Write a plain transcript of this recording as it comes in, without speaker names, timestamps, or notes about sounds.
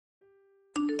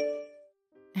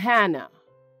Hannah,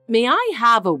 may I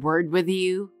have a word with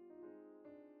you?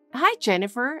 Hi,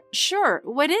 Jennifer. Sure,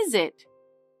 what is it?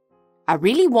 I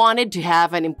really wanted to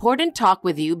have an important talk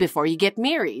with you before you get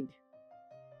married.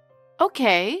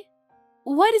 Okay.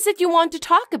 What is it you want to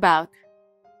talk about?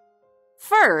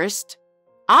 First,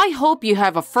 I hope you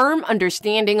have a firm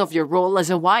understanding of your role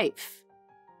as a wife.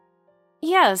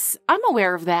 Yes, I'm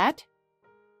aware of that.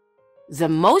 The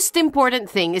most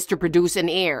important thing is to produce an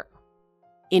heir.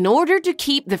 In order to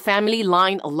keep the family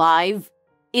line alive,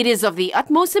 it is of the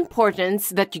utmost importance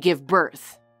that you give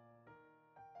birth.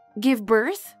 Give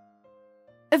birth?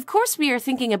 Of course we are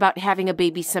thinking about having a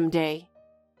baby someday.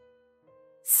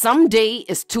 Someday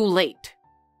is too late.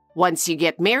 Once you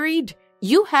get married,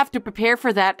 you have to prepare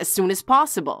for that as soon as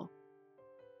possible.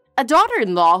 A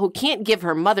daughter-in-law who can't give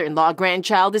her mother-in-law a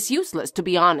grandchild is useless, to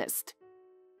be honest.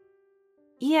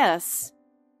 Yes.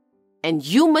 And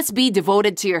you must be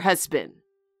devoted to your husband.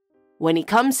 When he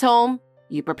comes home,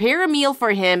 you prepare a meal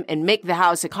for him and make the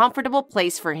house a comfortable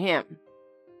place for him.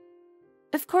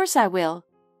 Of course I will.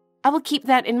 I will keep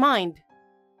that in mind.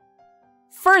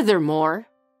 Furthermore,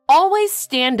 always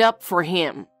stand up for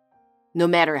him. No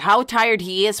matter how tired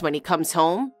he is when he comes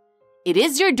home, it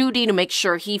is your duty to make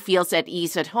sure he feels at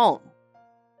ease at home.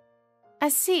 I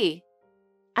see.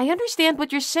 I understand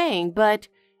what you're saying, but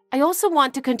I also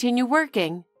want to continue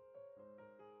working.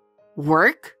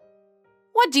 Work?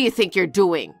 What do you think you're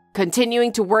doing,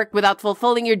 continuing to work without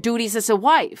fulfilling your duties as a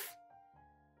wife?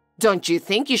 Don't you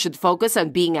think you should focus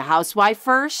on being a housewife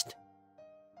first?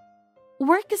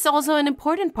 Work is also an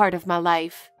important part of my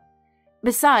life.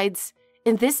 Besides,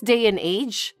 in this day and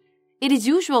age, it is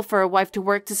usual for a wife to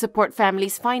work to support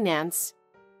family's finance.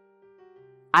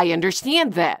 I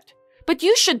understand that, but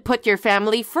you should put your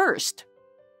family first.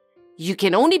 You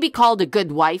can only be called a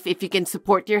good wife if you can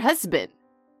support your husband.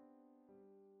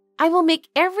 I will make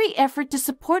every effort to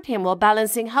support him while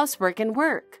balancing housework and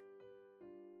work.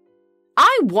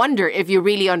 I wonder if you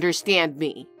really understand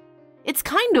me. It's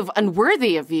kind of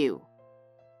unworthy of you.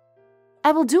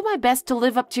 I will do my best to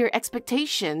live up to your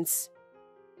expectations.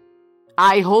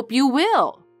 I hope you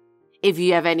will. If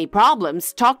you have any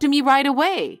problems, talk to me right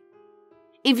away.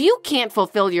 If you can't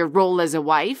fulfill your role as a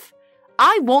wife,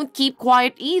 I won't keep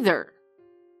quiet either.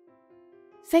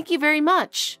 Thank you very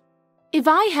much. If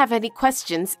I have any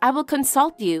questions, I will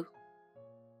consult you.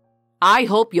 I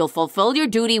hope you'll fulfill your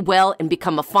duty well and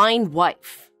become a fine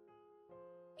wife.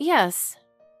 Yes.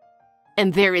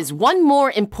 And there is one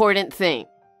more important thing.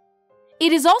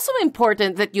 It is also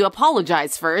important that you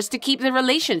apologize first to keep the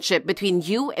relationship between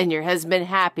you and your husband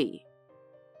happy.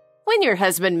 When your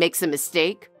husband makes a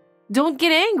mistake, don't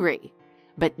get angry,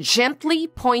 but gently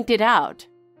point it out.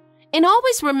 And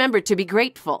always remember to be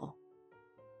grateful.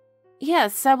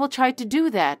 Yes, I will try to do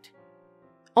that.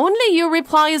 Only your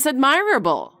reply is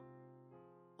admirable.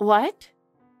 What?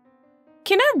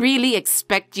 Can I really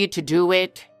expect you to do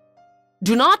it?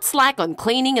 Do not slack on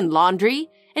cleaning and laundry,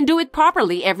 and do it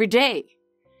properly every day.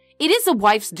 It is a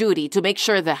wife's duty to make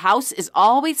sure the house is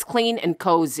always clean and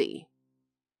cozy.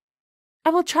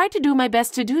 I will try to do my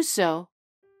best to do so.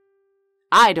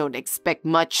 I don't expect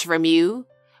much from you,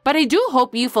 but I do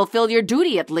hope you fulfill your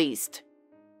duty at least.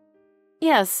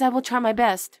 Yes, I will try my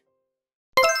best.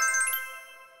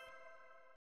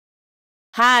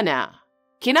 Hannah,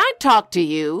 can I talk to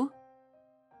you?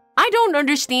 I don't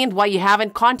understand why you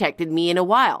haven't contacted me in a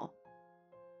while.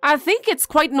 I think it's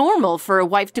quite normal for a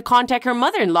wife to contact her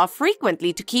mother-in-law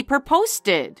frequently to keep her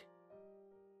posted.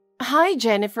 Hi,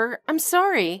 Jennifer. I'm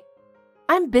sorry.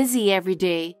 I'm busy every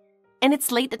day, and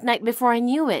it's late at night before I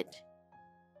knew it.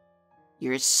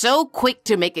 You're so quick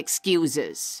to make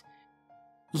excuses.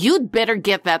 You'd better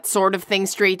get that sort of thing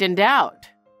straightened out.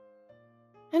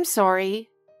 I'm sorry.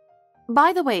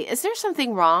 By the way, is there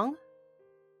something wrong?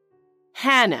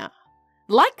 Hannah,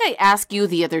 like I asked you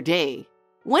the other day,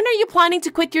 when are you planning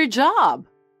to quit your job?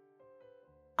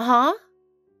 Huh?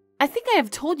 I think I have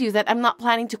told you that I'm not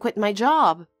planning to quit my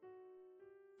job.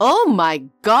 Oh my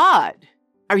God!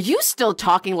 Are you still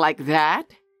talking like that?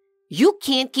 You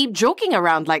can't keep joking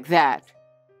around like that.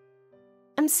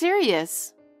 I'm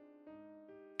serious.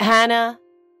 Hannah,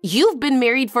 you've been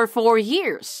married for 4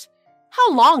 years.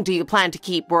 How long do you plan to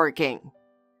keep working?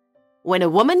 When a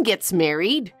woman gets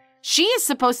married, she is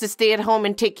supposed to stay at home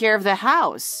and take care of the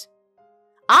house.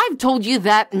 I've told you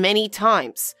that many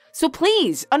times, so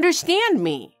please understand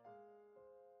me.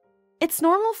 It's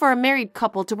normal for a married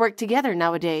couple to work together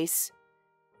nowadays.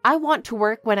 I want to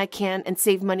work when I can and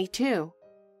save money too.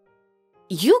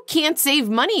 You can't save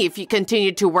money if you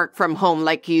continue to work from home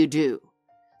like you do.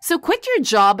 So quit your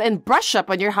job and brush up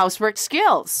on your housework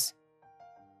skills.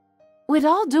 With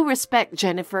all due respect,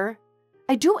 Jennifer,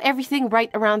 I do everything right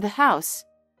around the house.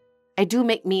 I do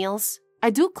make meals, I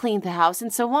do clean the house,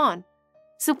 and so on.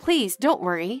 So please, don't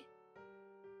worry.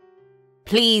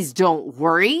 Please don't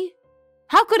worry?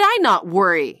 How could I not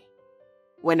worry?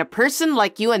 When a person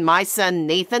like you and my son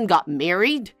Nathan got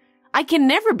married, I can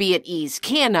never be at ease,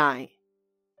 can I?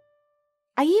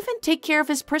 I even take care of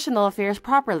his personal affairs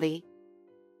properly.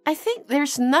 I think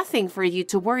there's nothing for you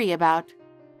to worry about.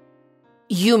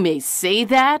 You may say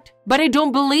that, but I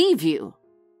don't believe you.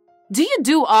 Do you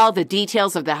do all the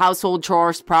details of the household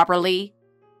chores properly?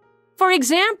 For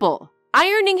example,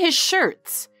 ironing his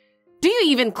shirts. Do you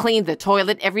even clean the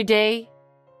toilet every day?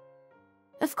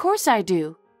 Of course I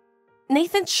do.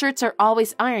 Nathan's shirts are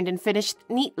always ironed and finished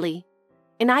neatly,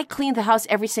 and I clean the house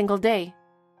every single day.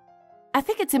 I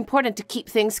think it's important to keep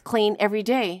things clean every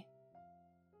day.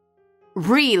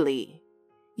 Really?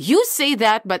 You say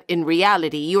that, but in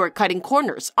reality, you are cutting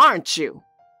corners, aren't you?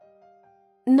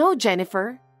 No,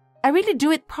 Jennifer. I really do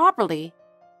it properly.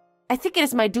 I think it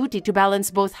is my duty to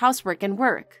balance both housework and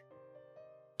work.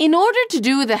 In order to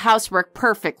do the housework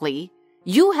perfectly,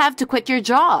 you have to quit your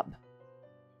job.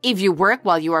 If you work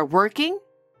while you are working,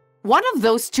 one of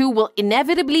those two will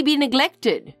inevitably be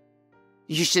neglected.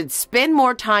 You should spend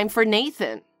more time for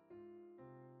Nathan.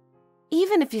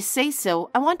 Even if you say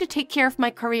so, I want to take care of my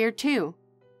career too.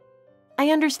 I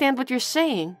understand what you're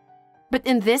saying, but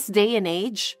in this day and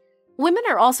age, women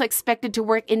are also expected to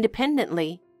work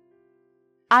independently.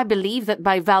 I believe that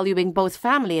by valuing both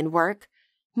family and work,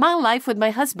 my life with my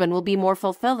husband will be more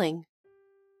fulfilling.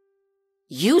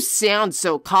 You sound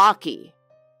so cocky.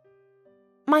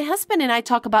 My husband and I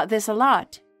talk about this a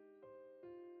lot.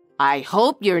 I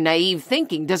hope your naive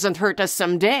thinking doesn't hurt us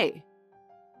someday.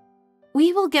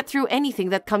 We will get through anything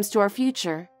that comes to our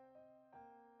future.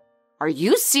 Are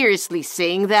you seriously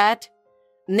saying that?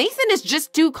 Nathan is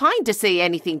just too kind to say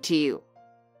anything to you.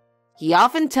 He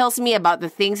often tells me about the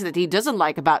things that he doesn't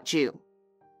like about you.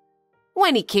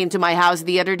 When he came to my house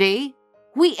the other day,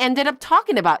 we ended up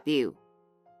talking about you.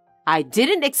 I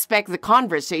didn't expect the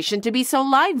conversation to be so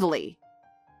lively.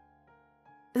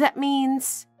 Does that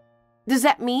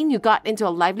mean you got into a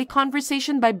lively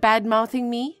conversation by bad-mouthing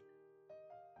me?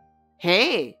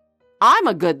 Hey, I'm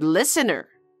a good listener.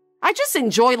 I just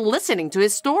enjoy listening to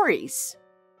his stories.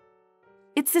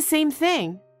 It's the same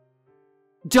thing.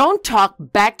 Don't talk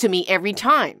back to me every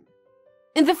time.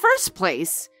 In the first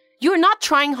place, you're not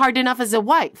trying hard enough as a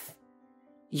wife.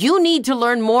 You need to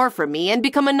learn more from me and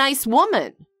become a nice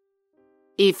woman.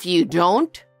 If you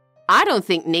don't, I don't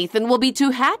think Nathan will be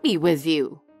too happy with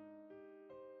you.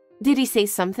 Did he say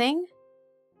something?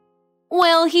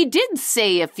 Well, he did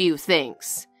say a few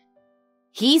things.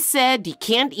 He said you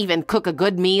can't even cook a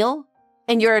good meal,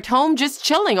 and you're at home just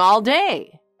chilling all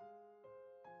day.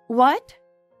 What?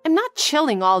 I'm not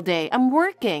chilling all day. I'm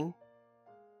working.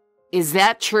 Is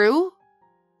that true?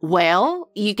 Well,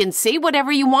 you can say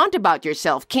whatever you want about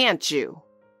yourself, can't you?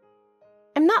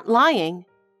 I'm not lying,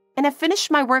 and I've finished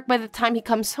my work by the time he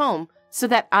comes home so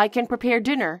that I can prepare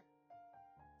dinner.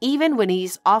 Even when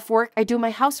he's off work, I do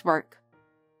my housework.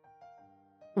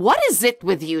 What is it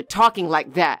with you talking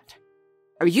like that?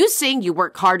 Are you saying you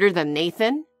work harder than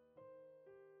Nathan?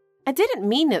 I didn't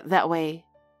mean it that way.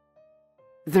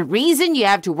 The reason you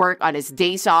have to work on his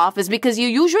days off is because you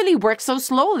usually work so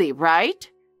slowly, right?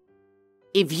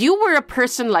 If you were a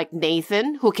person like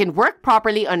Nathan who can work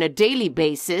properly on a daily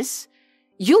basis,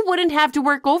 you wouldn't have to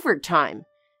work overtime,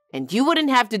 and you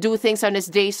wouldn't have to do things on his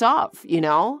days off, you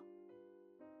know?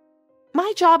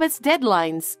 My job has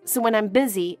deadlines, so when I'm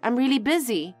busy, I'm really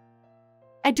busy.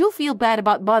 I do feel bad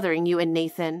about bothering you and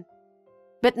Nathan.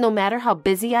 But no matter how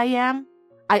busy I am,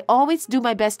 I always do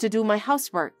my best to do my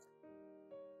housework.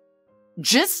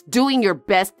 Just doing your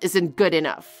best isn't good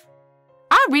enough.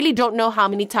 I really don't know how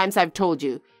many times I've told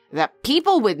you that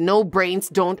people with no brains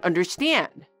don't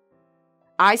understand.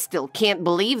 I still can't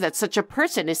believe that such a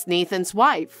person is Nathan's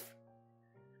wife.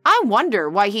 I wonder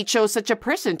why he chose such a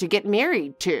person to get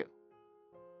married to.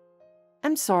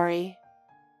 I'm sorry.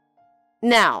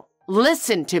 Now,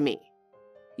 listen to me.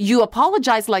 You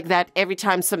apologize like that every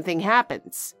time something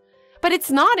happens. But it's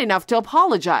not enough to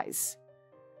apologize.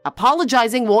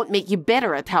 Apologizing won't make you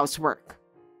better at housework.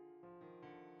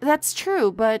 That's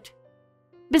true, but...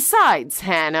 Besides,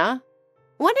 Hannah,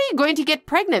 when are you going to get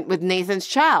pregnant with Nathan's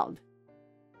child?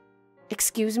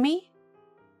 Excuse me?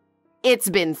 It's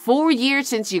been 4 years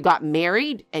since you got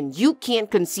married and you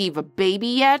can't conceive a baby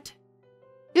yet?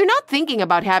 You're not thinking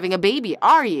about having a baby,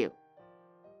 are you?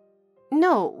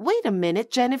 No, wait a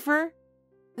minute, Jennifer.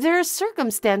 There are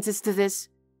circumstances to this.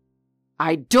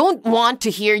 I don't want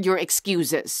to hear your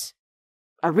excuses.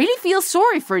 I really feel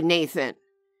sorry for Nathan.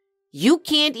 You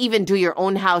can't even do your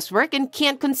own housework and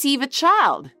can't conceive a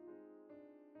child.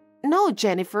 No,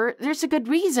 Jennifer, there's a good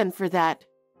reason for that.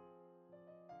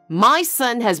 My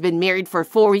son has been married for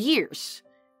 4 years.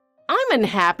 I'm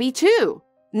unhappy too,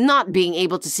 not being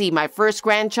able to see my first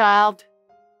grandchild.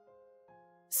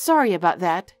 Sorry about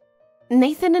that.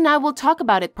 Nathan and I will talk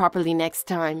about it properly next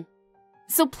time.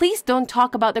 So please don't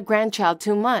talk about the grandchild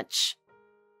too much.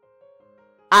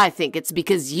 I think it's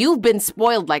because you've been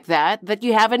spoiled like that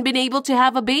you haven't been able to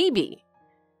have a baby.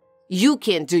 You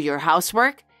can't do your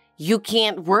housework, you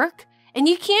can't work, and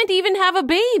you can't even have a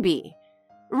baby.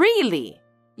 Really,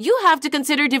 you have to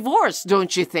consider divorce,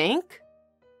 don't you think?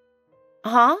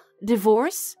 Huh?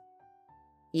 Divorce?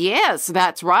 Yes,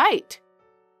 that's right.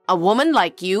 A woman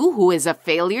like you who is a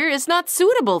failure is not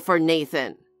suitable for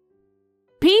Nathan.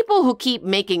 People who keep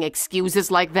making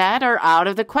excuses like that are out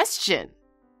of the question.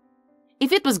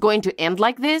 If it was going to end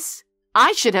like this,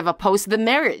 I should have opposed the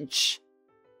marriage.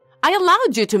 I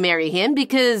allowed you to marry him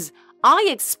because I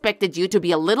expected you to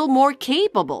be a little more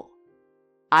capable.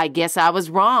 I guess I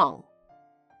was wrong.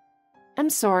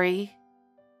 I'm sorry.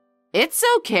 It's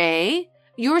okay.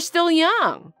 You're still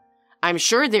young. I'm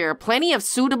sure there are plenty of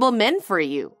suitable men for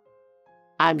you.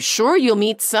 I'm sure you'll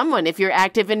meet someone if you're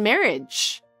active in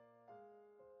marriage.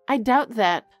 I doubt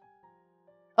that.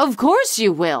 Of course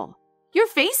you will. Your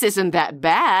face isn't that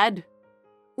bad.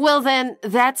 Well then,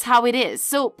 that's how it is,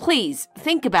 so please,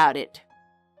 think about it.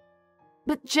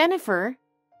 But Jennifer,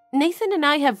 Nathan and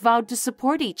I have vowed to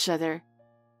support each other.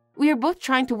 We are both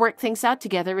trying to work things out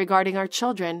together regarding our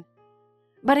children.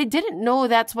 But I didn't know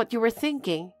that's what you were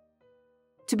thinking.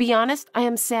 To be honest, I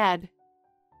am sad.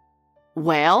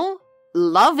 Well,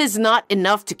 love is not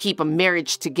enough to keep a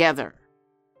marriage together.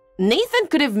 Nathan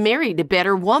could have married a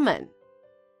better woman.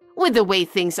 With the way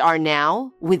things are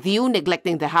now, with you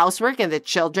neglecting the housework and the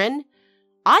children,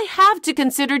 I have to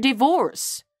consider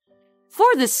divorce. For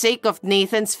the sake of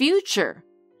Nathan's future.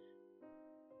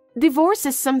 Divorce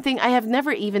is something I have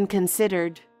never even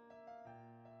considered.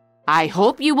 I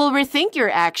hope you will rethink your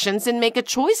actions and make a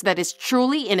choice that is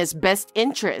truly in his best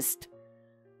interest.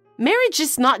 Marriage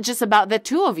is not just about the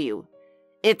two of you.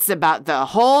 It's about the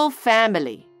whole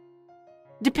family.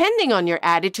 Depending on your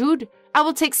attitude, I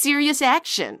will take serious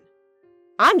action.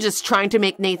 I'm just trying to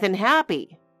make Nathan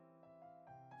happy.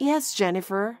 Yes,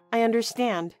 Jennifer, I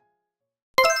understand.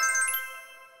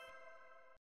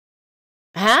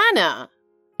 Hannah,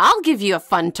 I'll give you a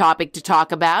fun topic to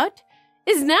talk about.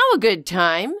 Is now a good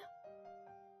time?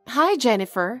 Hi,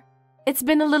 Jennifer. It's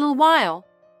been a little while.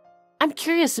 I'm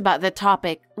curious about the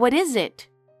topic. What is it?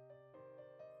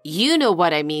 You know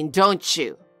what I mean, don't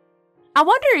you? I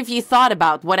wonder if you thought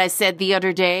about what I said the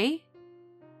other day?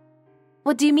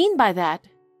 What do you mean by that?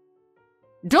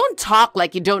 Don't talk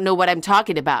like you don't know what I'm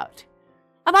talking about.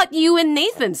 About you and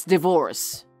Nathan's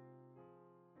divorce.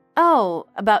 Oh,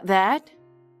 about that?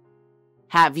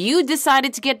 Have you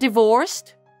decided to get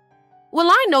divorced? Well,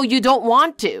 I know you don't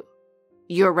want to.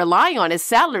 You're relying on his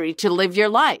salary to live your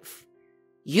life.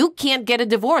 You can't get a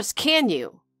divorce, can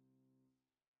you?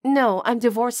 No, I'm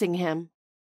divorcing him.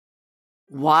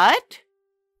 What?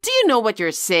 Do you know what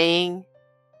you're saying?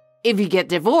 If you get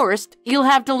divorced, you'll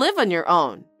have to live on your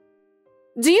own.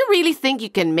 Do you really think you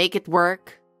can make it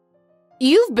work?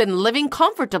 You've been living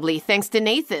comfortably thanks to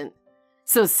Nathan.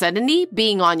 So suddenly,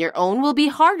 being on your own will be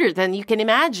harder than you can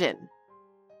imagine.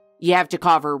 You have to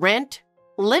cover rent,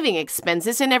 living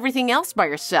expenses, and everything else by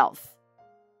yourself.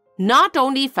 Not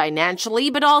only financially,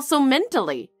 but also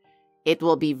mentally. It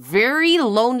will be very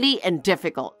lonely and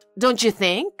difficult, don't you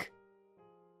think?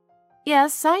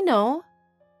 Yes, I know.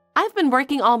 I've been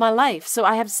working all my life, so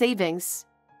I have savings.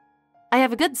 I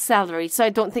have a good salary, so I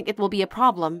don't think it will be a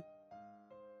problem.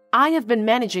 I have been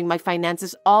managing my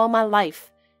finances all my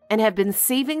life and have been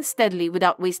saving steadily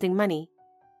without wasting money.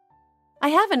 I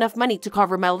have enough money to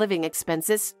cover my living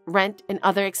expenses, rent, and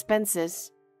other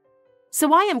expenses.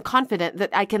 So I am confident that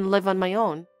I can live on my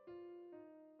own.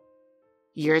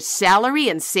 Your salary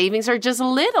and savings are just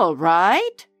little,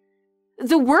 right?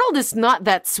 The world is not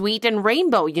that sweet and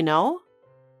rainbow, you know.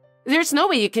 There's no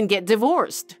way you can get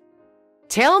divorced.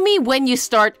 Tell me when you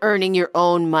start earning your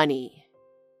own money.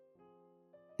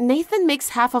 Nathan makes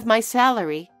half of my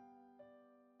salary.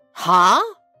 Huh?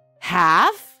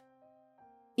 Half?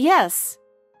 Yes.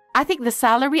 I think the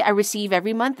salary I receive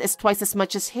every month is twice as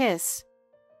much as his.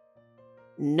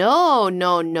 No.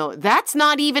 That's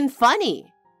not even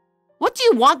funny. What do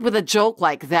you want with a joke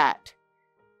like that?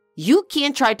 You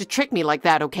can't try to trick me like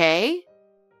that, okay?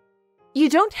 You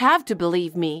don't have to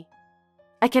believe me.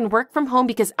 I can work from home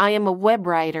because I am a web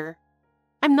writer.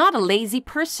 I'm not a lazy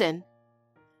person.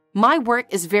 My work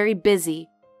is very busy,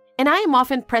 and I am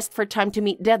often pressed for time to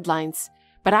meet deadlines,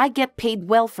 but I get paid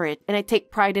well for it and I take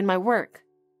pride in my work.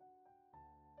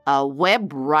 A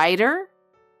web writer?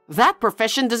 That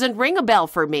profession doesn't ring a bell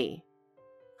for me.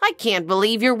 I can't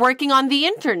believe you're working on the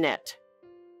internet.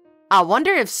 I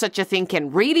wonder if such a thing can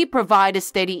really provide a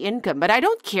steady income, but I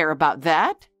don't care about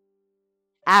that.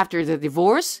 After the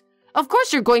divorce, of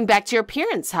course you're going back to your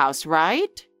parents' house,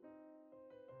 right?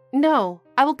 No,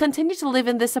 I will continue to live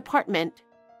in this apartment.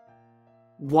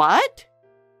 What?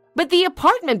 But the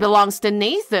apartment belongs to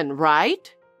Nathan,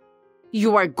 right?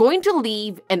 You are going to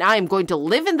leave and I am going to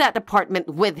live in that apartment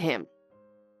with him.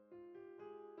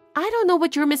 I don't know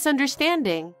what you're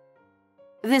misunderstanding.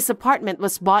 This apartment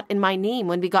was bought in my name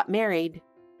when we got married.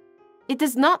 It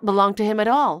does not belong to him at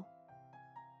all.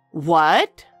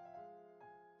 What?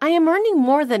 I am earning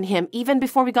more than him even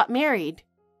before we got married.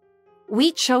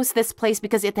 We chose this place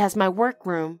because it has my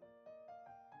workroom.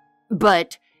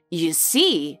 But, you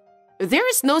see, there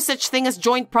is no such thing as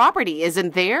joint property,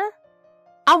 isn't there?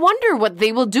 I wonder what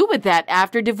they will do with that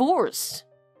after divorce.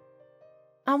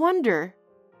 I wonder.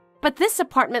 But this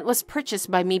apartment was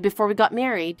purchased by me before we got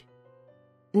married.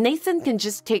 Nathan can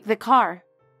just take the car.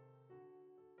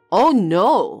 Oh,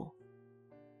 no.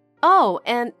 Oh,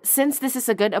 and since this is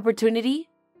a good opportunity,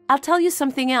 I'll tell you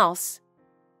something else.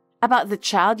 About the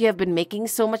child you have been making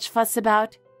so much fuss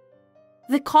about.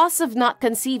 The cause of not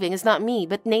conceiving is not me,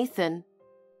 but Nathan.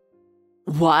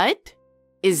 What?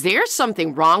 Is there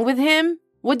something wrong with him?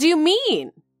 What do you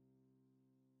mean?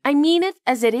 I mean it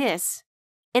as it is.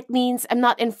 It means I'm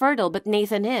not infertile, but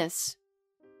Nathan is.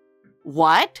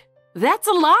 What? That's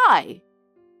a lie.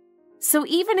 So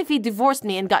even if he divorced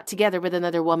me and got together with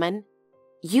another woman,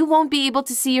 you won't be able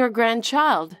to see your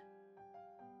grandchild.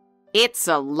 It's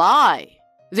a lie.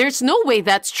 There's no way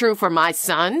that's true for my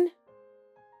son.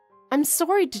 I'm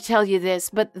sorry to tell you this,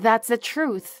 but that's the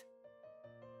truth.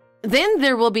 Then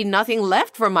there will be nothing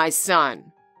left for my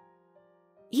son.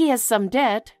 He has some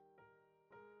debt.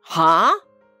 Huh?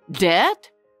 Debt?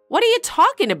 What are you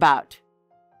talking about?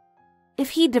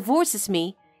 If he divorces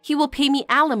me, he will pay me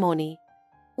alimony.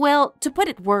 Well, to put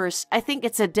it worse, I think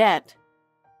it's a debt.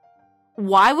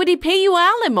 Why would he pay you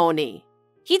alimony?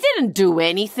 He didn't do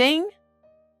anything.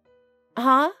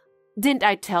 Huh? Didn't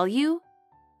I tell you?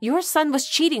 Your son was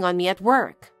cheating on me at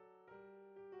work.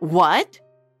 What?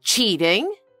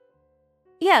 Cheating?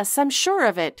 Yes, I'm sure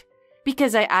of it,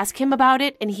 because I asked him about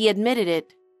it and he admitted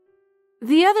it.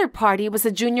 The other party was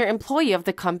a junior employee of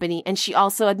the company and she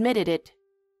also admitted it.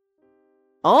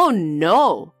 Oh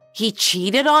no! He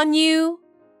cheated on you?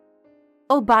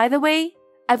 Oh, by the way,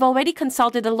 I've already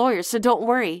consulted a lawyer, so don't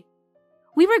worry.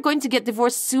 We were going to get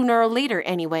divorced sooner or later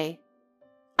anyway.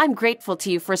 I'm grateful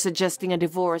to you for suggesting a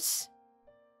divorce.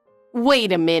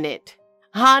 Wait a minute.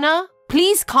 Hannah,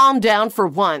 please calm down for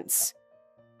once.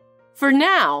 For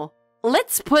now,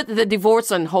 let's put the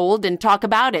divorce on hold and talk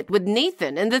about it with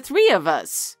Nathan and the three of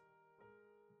us.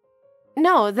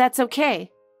 No, that's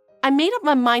okay. I made up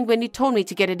my mind when you told me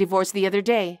to get a divorce the other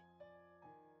day.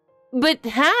 But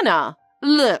Hannah,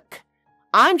 look,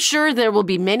 I'm sure there will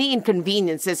be many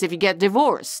inconveniences if you get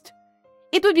divorced.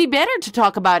 It would be better to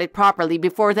talk about it properly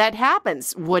before that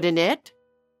happens, wouldn't it?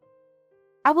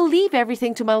 I will leave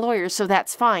everything to my lawyer, so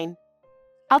that's fine.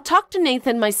 I'll talk to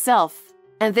Nathan myself,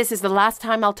 and this is the last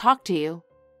time I'll talk to you.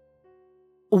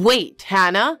 Wait,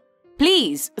 Hannah,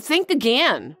 please think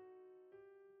again.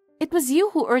 It was you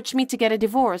who urged me to get a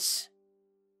divorce.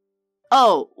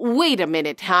 Oh, wait a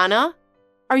minute, Hannah.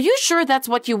 Are you sure that's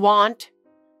what you want?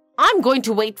 I'm going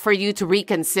to wait for you to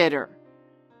reconsider.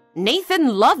 Nathan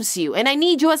loves you, and I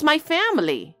need you as my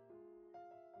family.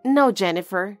 No,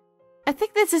 Jennifer. I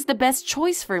think this is the best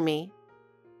choice for me.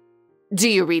 Do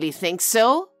you really think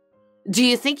so? Do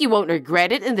you think you won't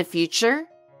regret it in the future?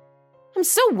 I'm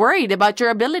so worried about your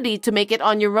ability to make it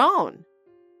on your own.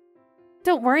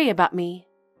 Don't worry about me.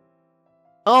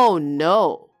 Oh,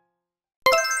 no.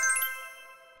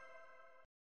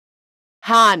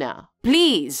 Hannah,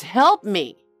 please help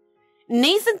me.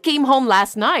 Nathan came home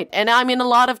last night and I'm in a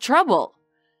lot of trouble.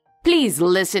 Please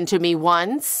listen to me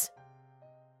once.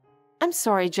 I'm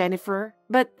sorry, Jennifer,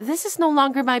 but this is no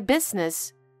longer my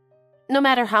business. No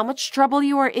matter how much trouble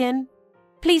you are in,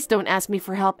 please don't ask me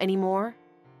for help anymore.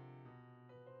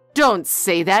 Don't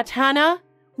say that, Hannah.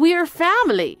 We are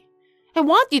family. I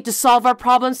want you to solve our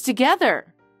problems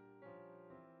together.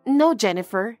 No,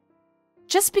 Jennifer.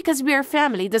 Just because we are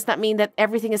family does not mean that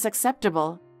everything is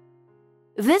acceptable.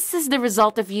 This is the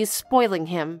result of you spoiling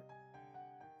him.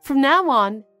 From now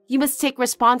on, you must take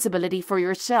responsibility for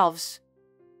yourselves.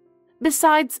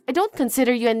 Besides, I don't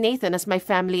consider you and Nathan as my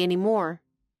family anymore.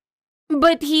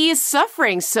 But he is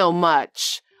suffering so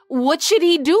much. What should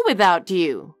he do without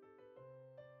you?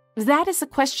 That is a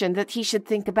question that he should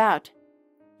think about.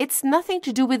 It's nothing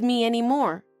to do with me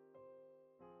anymore.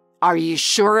 Are you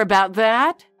sure about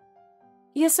that?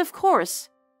 Yes, of course.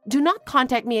 Do not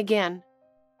contact me again.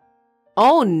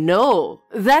 Oh no,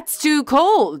 that's too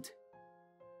cold.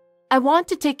 I want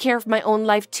to take care of my own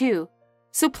life too,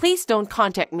 so please don't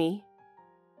contact me.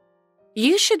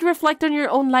 You should reflect on your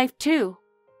own life too.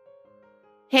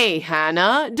 Hey,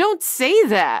 Hannah, don't say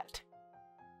that.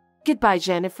 Goodbye,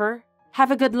 Jennifer.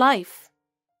 Have a good life.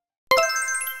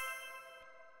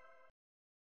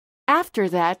 After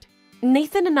that,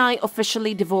 Nathan and I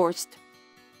officially divorced.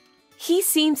 He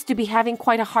seems to be having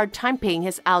quite a hard time paying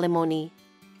his alimony.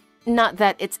 Not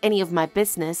that it's any of my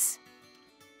business.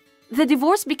 The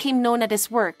divorce became known at his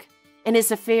work, and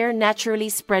his affair naturally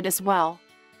spread as well.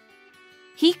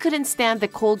 He couldn't stand the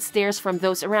cold stares from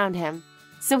those around him,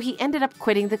 so he ended up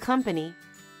quitting the company.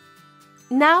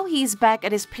 Now he's back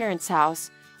at his parents' house,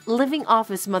 living off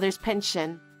his mother's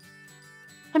pension.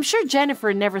 I'm sure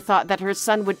Jennifer never thought that her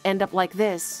son would end up like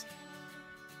this.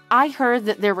 I heard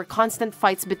that there were constant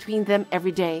fights between them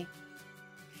every day.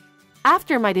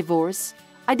 After my divorce,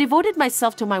 I devoted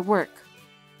myself to my work.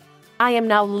 I am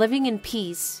now living in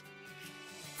peace.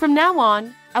 From now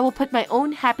on, I will put my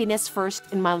own happiness first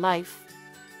in my life.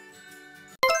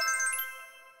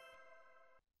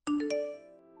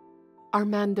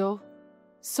 Armando,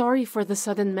 sorry for the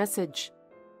sudden message.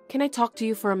 Can I talk to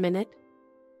you for a minute?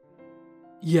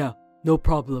 Yeah, no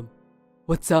problem.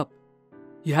 What's up?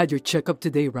 You had your checkup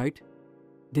today, right?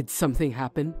 Did something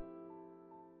happen?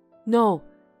 No,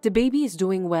 the baby is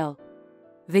doing well.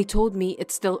 They told me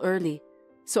it's still early,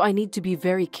 so I need to be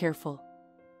very careful.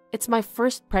 It's my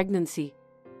first pregnancy,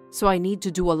 so I need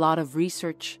to do a lot of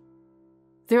research.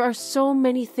 There are so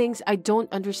many things I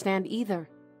don't understand either.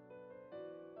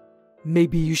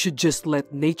 Maybe you should just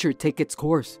let nature take its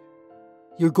course.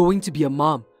 You're going to be a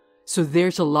mom, so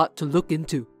there's a lot to look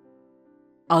into.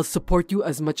 I'll support you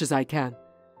as much as I can.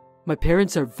 My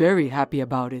parents are very happy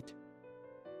about it.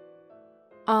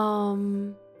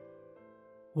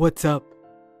 What's up?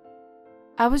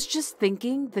 I was just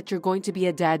thinking that you're going to be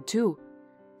a dad too,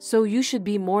 so you should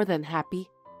be more than happy.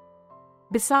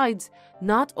 Besides,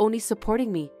 not only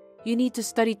supporting me, you need to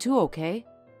study too, okay?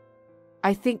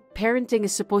 I think parenting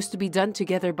is supposed to be done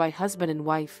together by husband and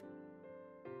wife.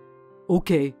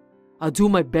 Okay, I'll do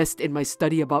my best in my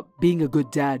study about being a good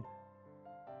dad.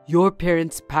 Your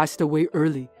parents passed away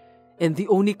early, and the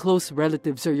only close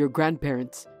relatives are your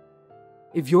grandparents.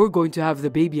 If you're going to have the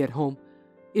baby at home,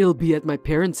 it'll be at my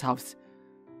parents' house.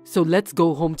 So let's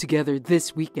go home together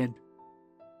this weekend.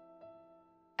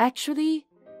 Actually,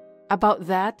 about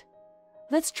that,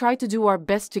 let's try to do our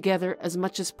best together as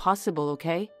much as possible,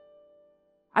 okay?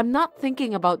 I'm not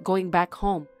thinking about going back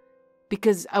home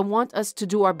because I want us to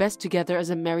do our best together as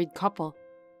a married couple.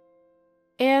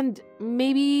 And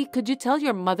maybe could you tell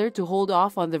your mother to hold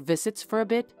off on the visits for a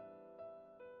bit?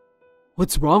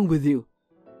 What's wrong with you?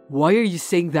 Why are you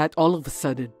saying that all of a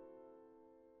sudden?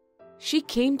 She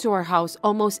came to our house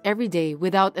almost every day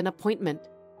without an appointment.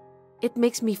 It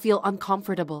makes me feel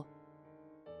uncomfortable.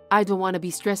 I don't want to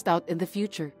be stressed out in the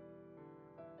future.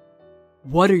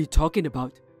 What are you talking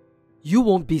about? You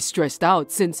won't be stressed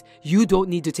out since you don't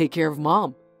need to take care of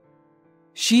Mom.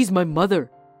 She's my mother.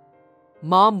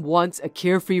 Mom wants a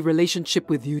carefree relationship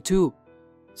with you too,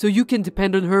 so you can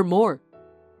depend on her more.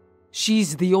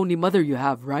 She's the only mother you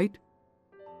have, right?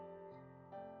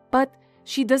 But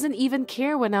she doesn't even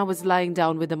care when I was lying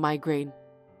down with a migraine.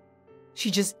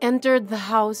 She just entered the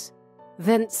house,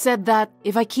 then said that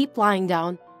if I keep lying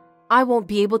down, I won't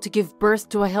be able to give birth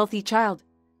to a healthy child.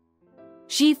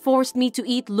 She forced me to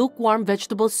eat lukewarm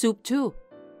vegetable soup too.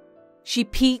 She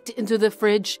peeked into the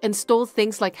fridge and stole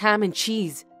things like ham and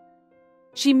cheese.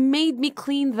 She made me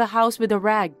clean the house with a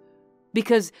rag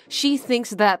because she thinks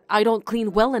that I don't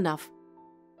clean well enough.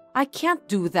 I can't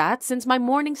do that since my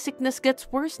morning sickness gets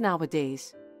worse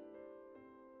nowadays.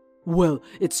 Well,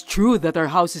 it's true that our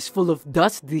house is full of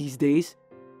dust these days.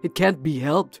 It can't be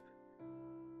helped.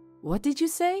 What did you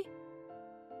say?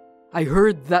 I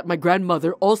heard that my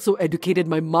grandmother also educated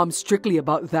my mom strictly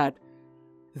about that.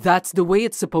 That's the way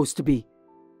it's supposed to be.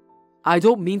 I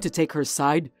don't mean to take her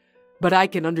side, but I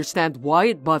can understand why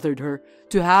it bothered her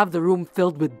to have the room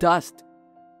filled with dust.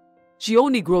 She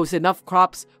only grows enough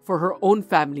crops for her own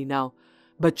family now,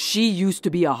 but she used to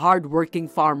be a hard-working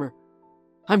farmer.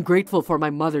 I'm grateful for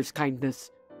my mother's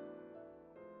kindness.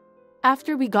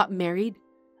 After we got married,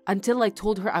 until I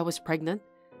told her I was pregnant,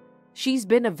 she's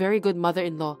been a very good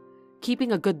mother-in-law,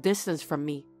 keeping a good distance from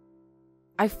me.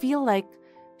 I feel like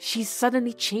she's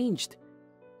suddenly changed.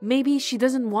 Maybe she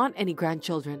doesn't want any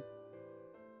grandchildren.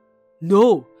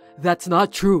 No, that's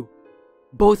not true.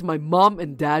 Both my mom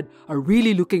and dad are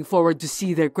really looking forward to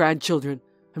see their grandchildren.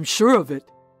 I'm sure of it.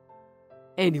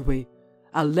 Anyway,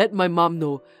 I'll let my mom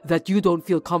know that you don't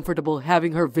feel comfortable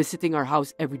having her visiting our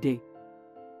house every day.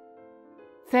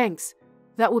 Thanks.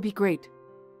 That would be great.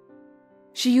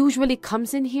 She usually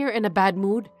comes in here in a bad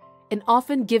mood and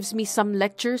often gives me some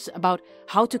lectures about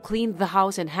how to clean the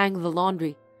house and hang the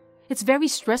laundry. It's very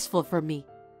stressful for me.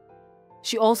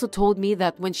 She also told me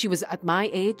that when she was at my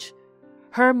age,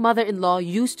 her mother-in-law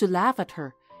used to laugh at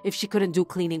her if she couldn't do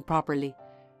cleaning properly.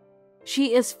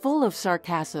 She is full of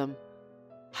sarcasm.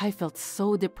 I felt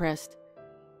so depressed.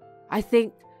 I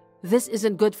think this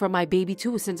isn't good for my baby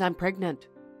too since I'm pregnant.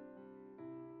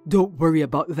 Don't worry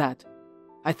about that.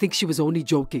 I think she was only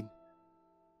joking.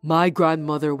 My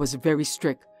grandmother was very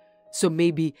strict, so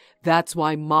maybe that's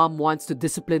why Mom wants to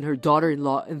discipline her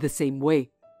daughter-in-law in the same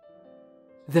way.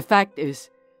 The fact is,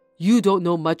 you don't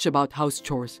know much about house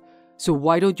chores, so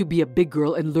why don't you be a big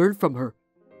girl and learn from her?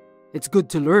 It's good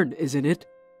to learn, isn't it?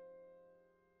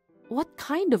 What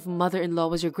kind of mother-in-law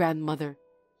was your grandmother?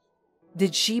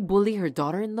 Did she bully her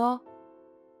daughter-in-law?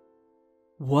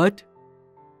 What?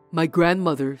 My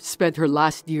grandmother spent her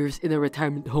last years in a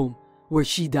retirement home where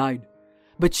she died,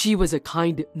 but she was a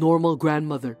kind, normal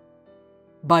grandmother.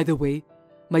 By the way,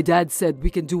 my dad said we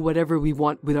can do whatever we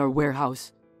want with our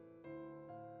warehouse.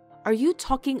 Are you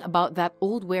talking about that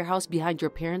old warehouse behind your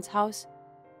parents' house?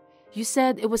 You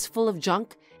said it was full of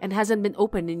junk and hasn't been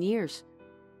opened in years.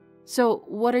 So,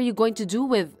 what are you going to do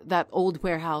with that old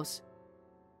warehouse?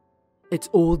 It's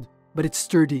old, but it's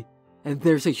sturdy, and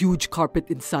there's a huge carpet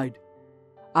inside.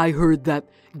 I heard that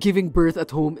giving birth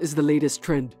at home is the latest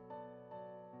trend.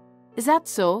 Is that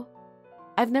so?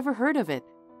 I've never heard of it.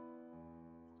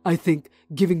 I think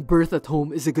giving birth at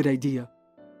home is a good idea.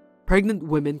 Pregnant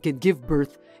women can give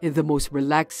birth in the most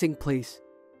relaxing place.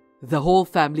 The whole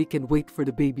family can wait for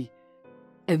the baby,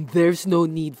 and there's no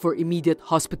need for immediate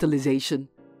hospitalization.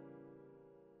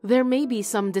 There may be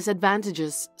some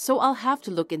disadvantages, so I'll have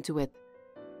to look into it.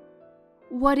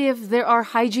 What if there are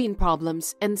hygiene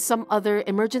problems and some other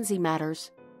emergency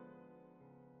matters?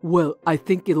 Well, I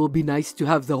think it will be nice to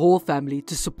have the whole family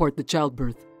to support the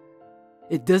childbirth.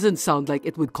 It doesn't sound like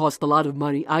it would cost a lot of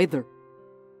money either.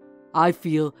 I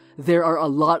feel there are a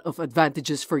lot of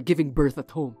advantages for giving birth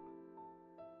at home.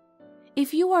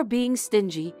 If you are being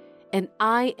stingy and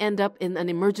I end up in an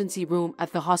emergency room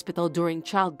at the hospital during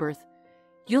childbirth,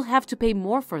 you'll have to pay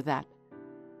more for that.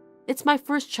 It's my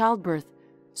first childbirth,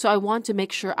 so I want to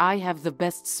make sure I have the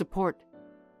best support.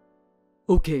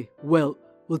 Okay, well,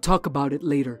 we'll talk about it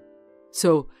later.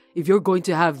 So, if you're going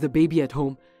to have the baby at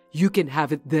home, you can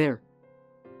have it there.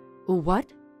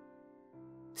 What?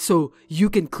 So, you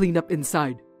can clean up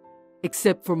inside.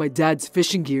 Except for my dad's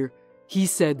fishing gear, he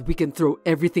said we can throw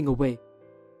everything away.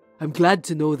 I'm glad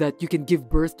to know that you can give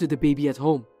birth to the baby at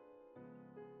home.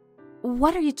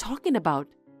 What are you talking about?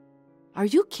 Are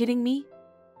you kidding me?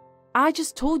 I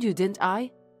just told you, didn't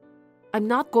I? I'm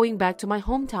not going back to my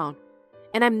hometown,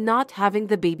 and I'm not having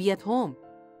the baby at home.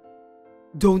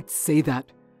 Don't say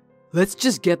that. Let's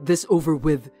just get this over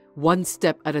with, one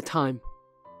step at a time.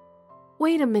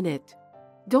 Wait a minute.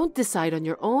 Don't decide on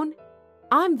your own.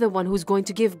 I'm the one who's going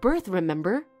to give birth,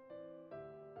 remember?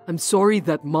 I'm sorry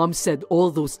that Mom said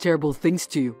all those terrible things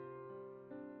to you.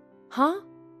 Huh?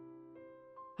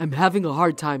 I'm having a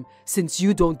hard time since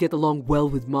you don't get along well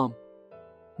with Mom.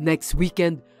 Next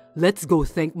weekend, let's go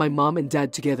thank my mom and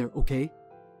dad together, okay?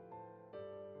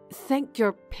 Thank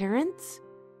your parents?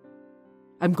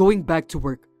 I'm going back to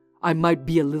work. I might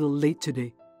be a little late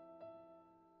today.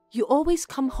 You always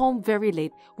come home very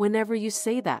late whenever you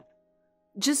say that.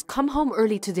 Just come home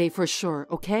early today for sure,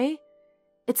 okay?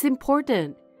 It's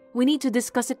important. We need to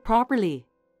discuss it properly.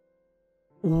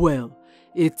 Well,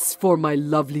 it's for my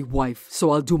lovely wife,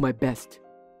 so I'll do my best.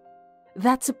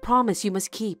 That's a promise you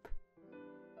must keep.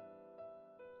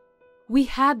 We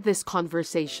had this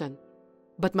conversation,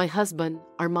 but my husband,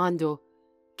 Armando,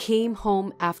 came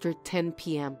home after 10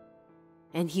 p.m.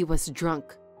 and he was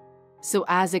drunk. So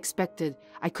as expected,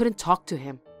 I couldn't talk to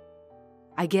him.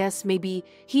 I guess maybe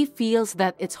he feels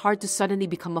that it's hard to suddenly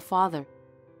become a father.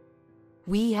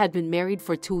 We had been married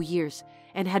for 2 years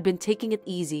and had been taking it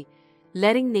easy,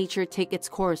 letting nature take its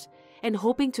course and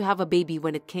hoping to have a baby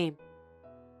when it came.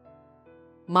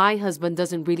 My husband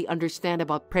doesn't really understand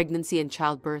about pregnancy and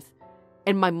childbirth,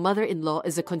 and my mother-in-law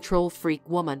is a control freak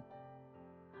woman.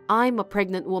 I'm a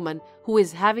pregnant woman who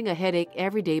is having a headache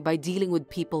every day by dealing with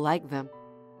people like them.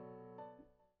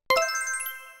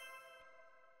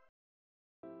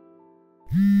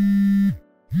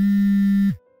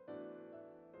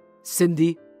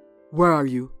 Cindy, where are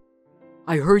you?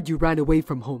 I heard you ran away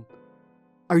from home.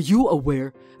 Are you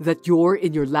aware that you're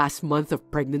in your last month of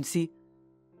pregnancy?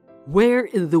 Where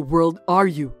in the world are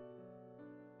you?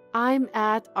 I'm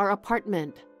at our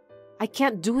apartment. I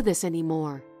can't do this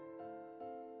anymore.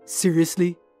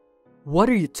 Seriously? What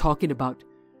are you talking about?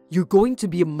 You're going to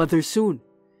be a mother soon.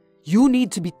 You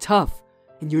need to be tough,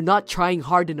 and you're not trying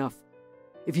hard enough.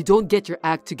 If you don't get your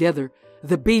act together,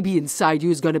 the baby inside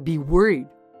you is gonna be worried.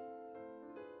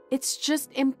 It's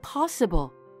just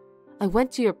impossible. I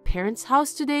went to your parents'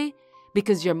 house today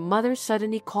because your mother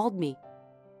suddenly called me.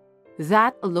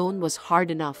 That alone was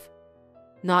hard enough.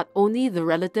 Not only the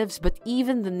relatives, but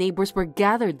even the neighbors were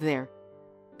gathered there.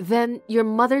 Then your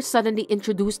mother suddenly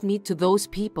introduced me to those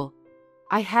people.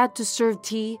 I had to serve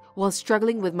tea while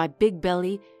struggling with my big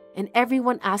belly, and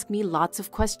everyone asked me lots of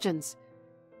questions.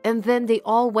 And then they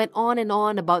all went on and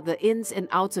on about the ins and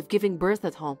outs of giving birth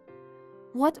at home.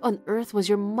 What on earth was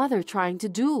your mother trying to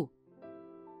do?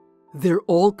 They're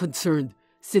all concerned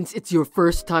since it's your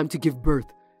first time to give birth,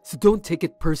 so don't take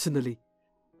it personally.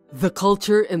 The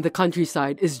culture in the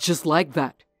countryside is just like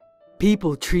that.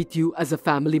 People treat you as a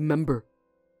family member.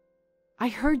 I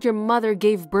heard your mother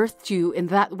gave birth to you in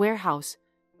that warehouse.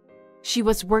 She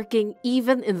was working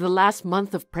even in the last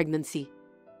month of pregnancy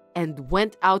and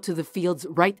went out to the fields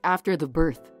right after the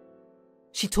birth.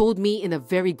 She told me in a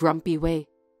very grumpy way.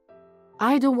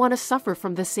 I don't want to suffer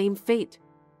from the same fate.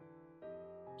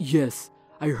 Yes,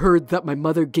 I heard that my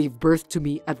mother gave birth to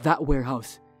me at that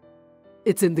warehouse.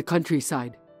 It's in the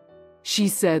countryside. She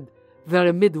said that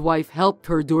a midwife helped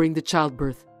her during the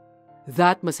childbirth.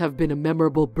 That must have been a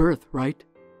memorable birth, right?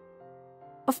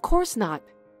 Of course not.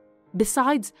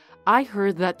 Besides, I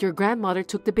heard that your grandmother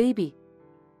took the baby.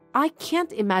 I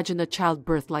can't imagine a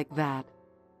childbirth like that.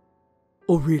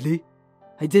 Oh, really?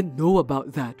 I didn't know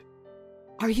about that.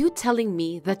 Are you telling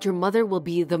me that your mother will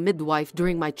be the midwife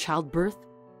during my childbirth?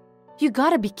 You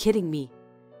gotta be kidding me.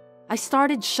 I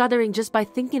started shuddering just by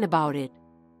thinking about it.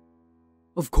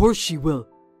 Of course she will.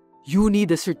 You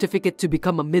need a certificate to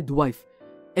become a midwife,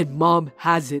 and Mom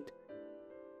has it.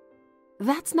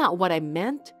 That's not what I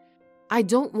meant. I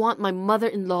don't want my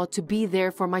mother-in-law to be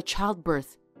there for my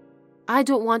childbirth. I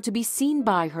don't want to be seen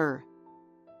by her.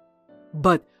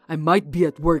 But I might be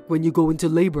at work when you go into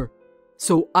labor,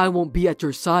 so I won't be at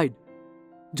your side.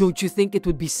 Don't you think it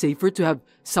would be safer to have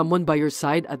someone by your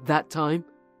side at that time?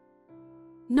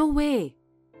 No way.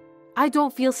 I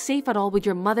don't feel safe at all with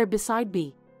your mother beside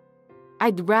me.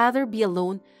 I'd rather be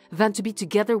alone than to be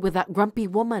together with that grumpy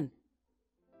woman.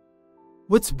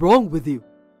 What's wrong with you?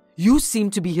 You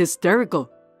seem to be hysterical.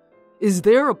 Is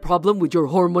there a problem with your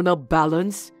hormonal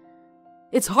balance?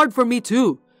 It's hard for me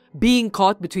too, being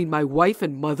caught between my wife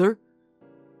and mother.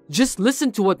 Just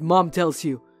listen to what Mom tells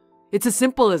you. It's as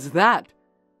simple as that.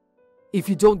 If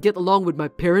you don't get along with my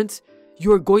parents,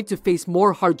 you are going to face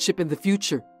more hardship in the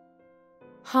future.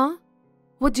 Huh?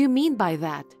 What do you mean by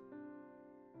that?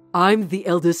 I'm the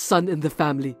eldest son in the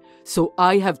family, so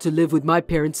I have to live with my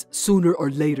parents sooner or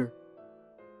later.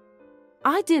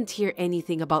 I didn't hear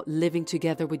anything about living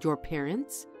together with your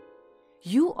parents.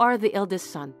 You are the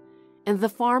eldest son, and the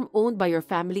farm owned by your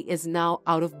family is now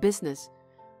out of business.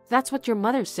 That's what your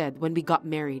mother said when we got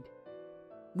married.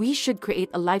 We should create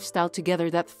a lifestyle together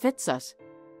that fits us.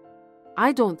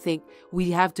 I don't think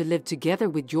we have to live together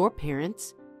with your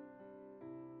parents.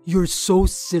 You're so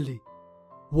silly.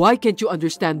 Why can't you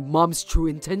understand Mom's true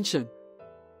intention?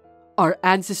 Our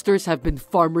ancestors have been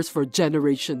farmers for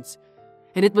generations,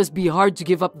 and it must be hard to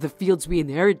give up the fields we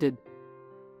inherited.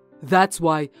 That's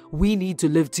why we need to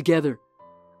live together.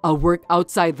 I'll work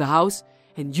outside the house,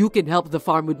 and you can help the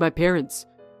farm with my parents.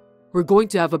 We're going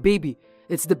to have a baby.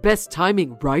 It's the best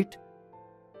timing, right?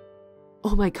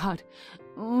 Oh my God,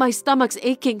 my stomach's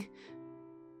aching.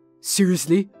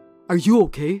 Seriously? Are you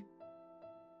okay?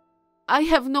 I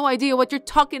have no idea what you're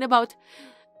talking about.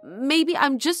 Maybe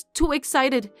I'm just too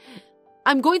excited.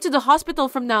 I'm going to the hospital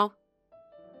from now.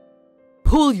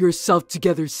 Pull yourself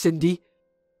together, Cindy.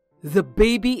 The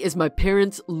baby is my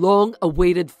parents'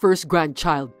 long-awaited first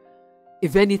grandchild.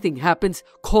 If anything happens,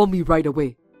 call me right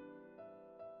away.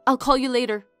 I'll call you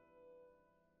later.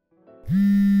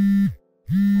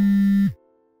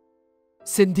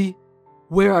 Cindy,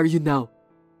 where are you now?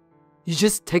 You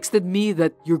just texted me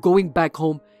that you're going back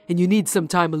home and you need some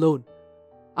time alone.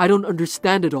 I don't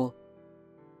understand it all.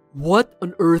 What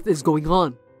on earth is going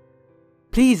on?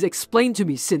 Please explain to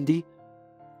me, Cindy.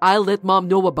 I'll let Mom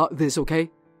know about this, okay?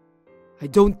 I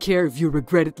don't care if you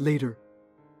regret it later.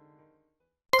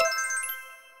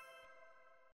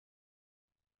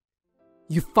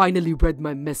 You finally read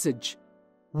my message.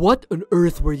 What on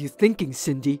earth were you thinking,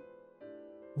 Cindy?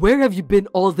 Where have you been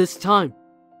all this time?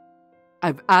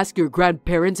 I've asked your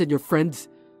grandparents and your friends,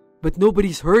 but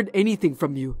nobody's heard anything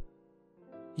from you.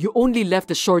 You only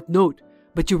left a short note,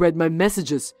 but you read my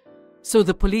messages, so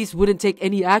the police wouldn't take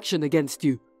any action against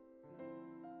you.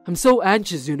 I'm so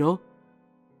anxious, you know.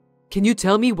 Can you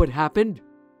tell me what happened?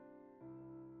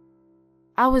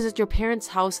 I was at your parents'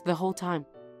 house the whole time.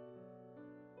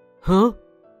 Huh?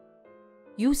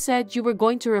 You said you were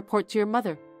going to report to your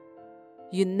mother.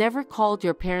 You never called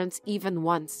your parents even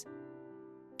once.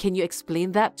 Can you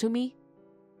explain that to me?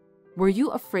 Were you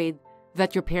afraid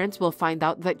that your parents will find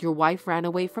out that your wife ran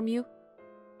away from you?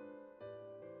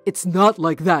 It's not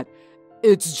like that.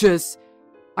 It's just,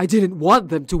 I didn't want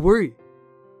them to worry.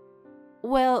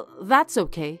 Well, that's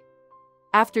okay.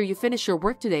 After you finish your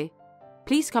work today,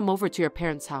 please come over to your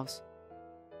parents' house.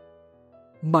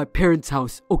 My parents'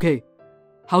 house, okay.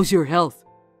 How's your health?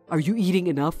 Are you eating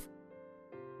enough?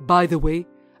 By the way,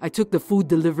 I took the food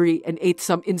delivery and ate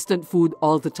some instant food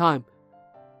all the time.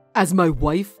 As my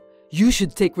wife, you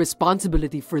should take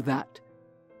responsibility for that.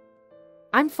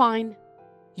 I'm fine.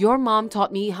 Your mom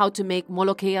taught me how to make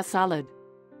molokea salad.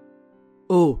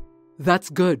 Oh, that's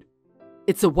good.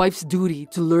 It's a wife's duty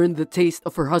to learn the taste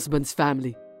of her husband's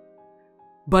family.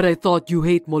 But I thought you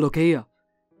hate molokea.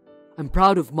 I'm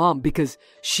proud of Mom because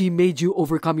she made you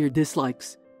overcome your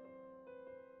dislikes.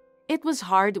 It was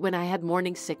hard when I had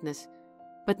morning sickness,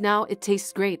 but now it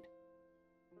tastes great.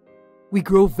 We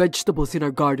grow vegetables in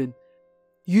our garden.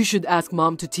 You should ask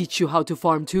Mom to teach you how to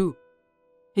farm too.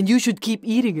 And you should keep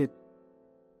eating it.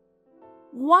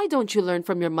 Why don't you learn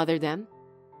from your mother then?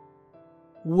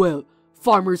 Well,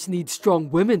 farmers need strong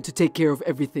women to take care of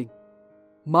everything.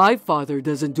 My father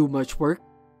doesn't do much work.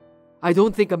 I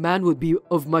don't think a man would be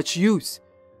of much use.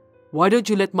 Why don't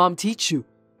you let Mom teach you?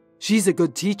 She's a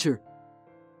good teacher.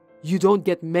 You don't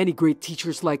get many great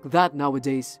teachers like that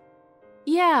nowadays.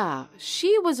 Yeah,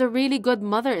 she was a really good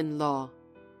mother-in-law.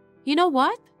 You know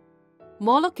what?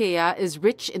 Molokea is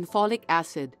rich in folic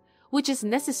acid, which is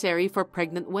necessary for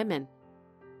pregnant women.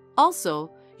 Also,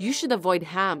 you should avoid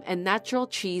ham and natural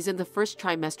cheese in the first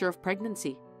trimester of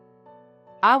pregnancy.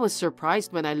 I was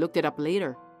surprised when I looked it up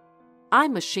later.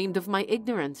 I'm ashamed of my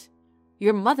ignorance.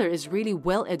 Your mother is really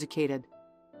well educated.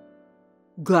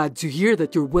 Glad to hear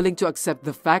that you're willing to accept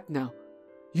the fact now.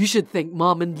 You should thank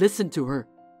Mom and listen to her.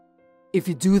 If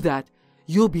you do that,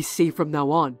 you'll be safe from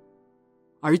now on.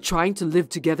 Are you trying to live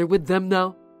together with them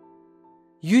now?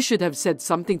 You should have said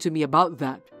something to me about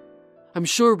that. I'm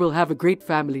sure we'll have a great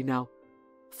family now.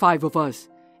 5 of us,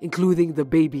 including the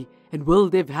baby, and we'll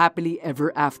live happily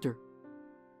ever after.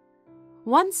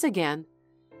 Once again,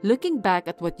 looking back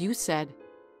at what you said,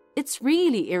 it's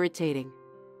really irritating.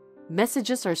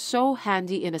 Messages are so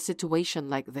handy in a situation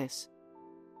like this.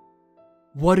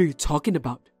 What are you talking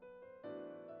about?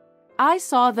 I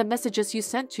saw the messages you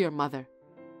sent to your mother.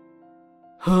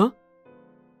 Huh?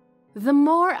 The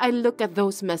more I look at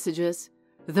those messages,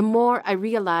 the more I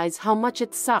realize how much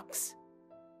it sucks.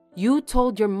 You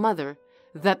told your mother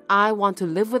that I want to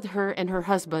live with her and her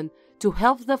husband to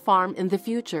help the farm in the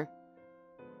future.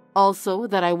 Also,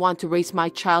 that I want to raise my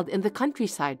child in the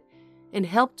countryside and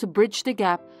help to bridge the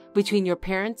gap between your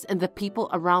parents and the people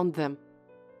around them.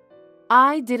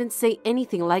 I didn't say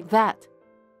anything like that.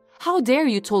 How dare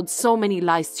you told so many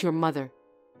lies to your mother?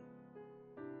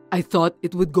 I thought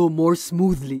it would go more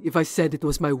smoothly if I said it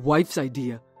was my wife's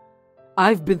idea.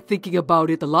 I've been thinking about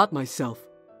it a lot myself.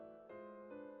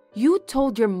 You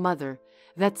told your mother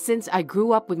that since I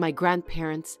grew up with my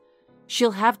grandparents,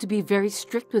 she'll have to be very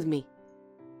strict with me.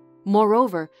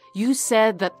 Moreover, you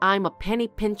said that I'm a penny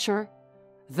pincher,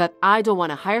 that I don't want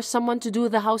to hire someone to do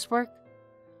the housework.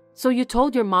 So you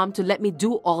told your mom to let me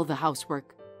do all the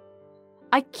housework.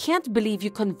 I can't believe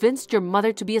you convinced your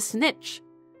mother to be a snitch.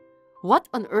 What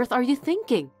on earth are you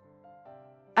thinking?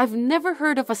 I've never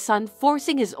heard of a son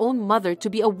forcing his own mother to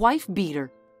be a wife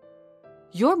beater.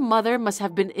 Your mother must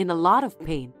have been in a lot of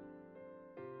pain.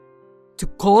 To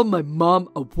call my mom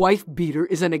a wife beater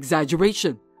is an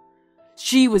exaggeration.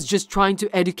 She was just trying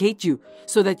to educate you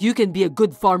so that you can be a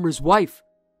good farmer's wife.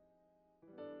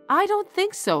 I don't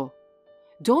think so.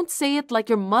 Don't say it like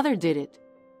your mother did it.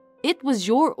 It was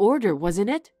your order, wasn't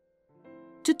it?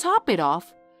 To top it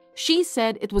off, she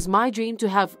said it was my dream to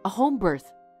have a home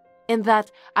birth and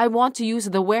that I want to use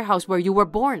the warehouse where you were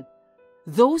born.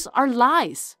 Those are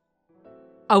lies.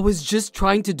 I was just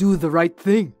trying to do the right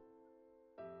thing.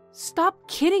 Stop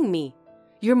kidding me.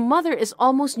 Your mother is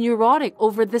almost neurotic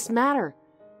over this matter.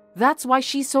 That's why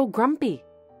she's so grumpy.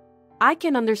 I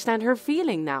can understand her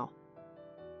feeling now.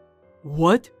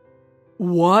 What?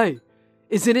 Why?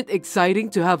 Isn't it exciting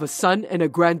to have a son and a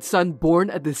grandson born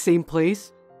at the same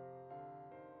place?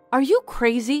 Are you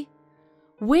crazy?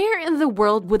 Where in the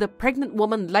world would a pregnant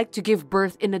woman like to give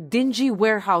birth in a dingy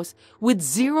warehouse with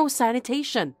zero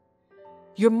sanitation?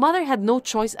 Your mother had no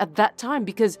choice at that time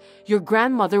because your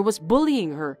grandmother was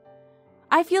bullying her.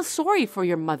 I feel sorry for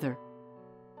your mother.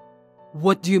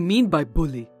 What do you mean by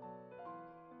bully?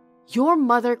 Your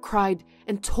mother cried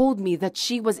and told me that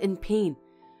she was in pain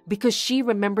because she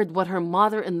remembered what her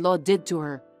mother-in-law did to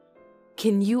her.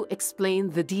 Can you explain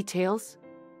the details?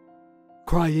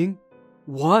 Crying?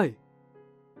 Why?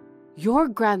 Your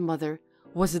grandmother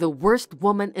was the worst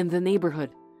woman in the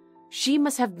neighborhood. She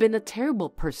must have been a terrible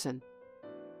person.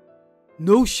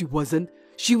 No, she wasn't.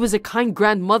 She was a kind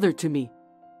grandmother to me.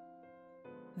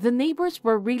 The neighbors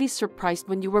were really surprised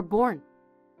when you were born.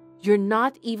 You're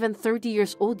not even 30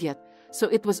 years old yet, so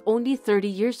it was only 30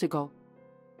 years ago.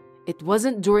 It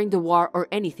wasn't during the war or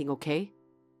anything, okay?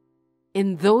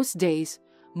 In those days,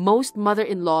 most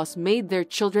mother-in-laws made their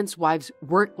children's wives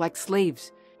work like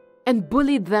slaves and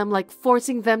bullied them like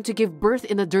forcing them to give birth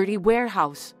in a dirty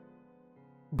warehouse.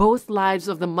 Both lives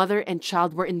of the mother and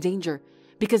child were in danger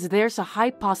because there's a high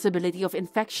possibility of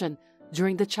infection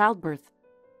during the childbirth.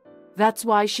 That's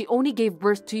why she only gave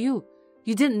birth to you.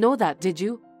 You didn't know that, did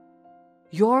you?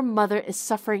 Your mother is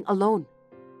suffering alone.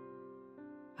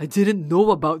 I didn't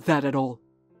know about that at all.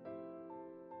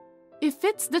 If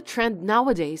it's the trend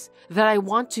nowadays that I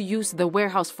want to use the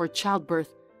warehouse for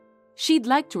childbirth, she'd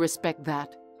like to respect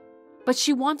that. But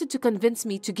she wanted to convince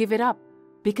me to give it up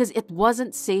because it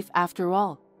wasn't safe after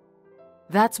all.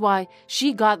 That's why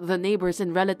she got the neighbors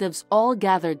and relatives all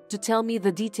gathered to tell me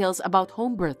the details about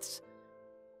home births.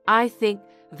 I think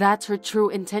that's her true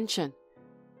intention.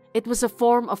 It was a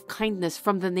form of kindness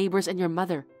from the neighbors and your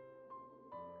mother.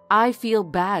 I feel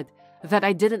bad that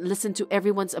I didn't listen to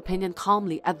everyone's opinion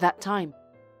calmly at that time.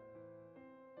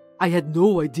 I had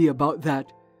no idea about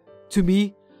that. To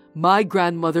me, my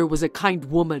grandmother was a kind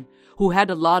woman who had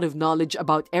a lot of knowledge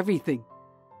about everything.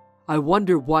 I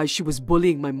wonder why she was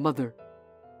bullying my mother.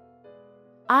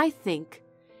 I think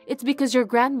it's because your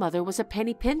grandmother was a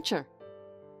penny pincher.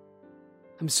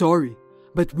 I'm sorry,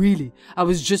 but really, I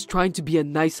was just trying to be a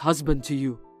nice husband to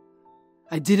you.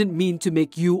 I didn't mean to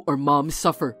make you or Mom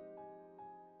suffer.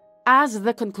 As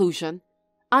the conclusion,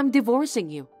 I'm divorcing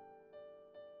you.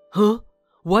 Huh?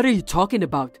 What are you talking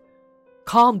about?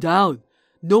 Calm down.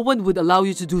 No one would allow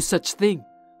you to do such thing.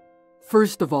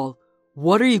 First of all,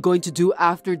 what are you going to do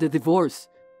after the divorce?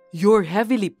 You're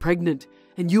heavily pregnant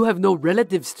and you have no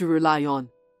relatives to rely on.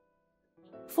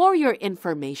 For your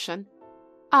information,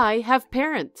 I have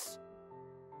parents.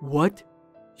 What?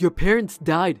 Your parents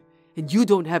died and you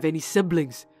don't have any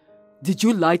siblings. Did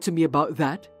you lie to me about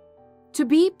that? To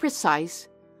be precise,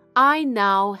 I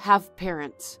now have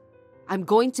parents. I'm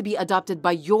going to be adopted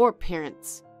by your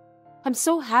parents. I'm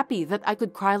so happy that I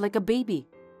could cry like a baby.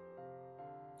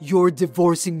 You're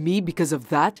divorcing me because of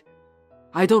that?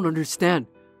 I don't understand.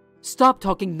 Stop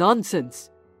talking nonsense.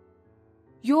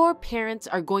 Your parents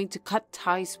are going to cut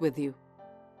ties with you.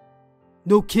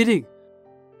 No kidding.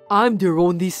 I'm their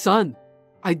only son.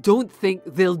 I don't think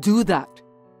they'll do that.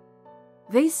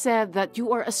 They said that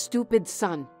you are a stupid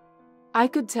son. I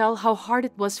could tell how hard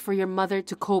it was for your mother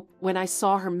to cope when I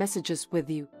saw her messages with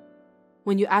you.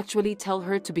 When you actually tell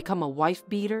her to become a wife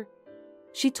beater,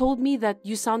 she told me that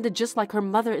you sounded just like her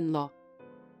mother-in-law.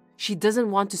 She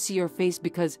doesn't want to see your face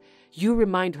because you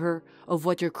remind her of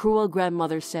what your cruel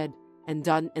grandmother said and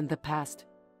done in the past.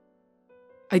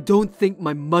 I don't think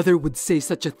my mother would say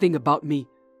such a thing about me.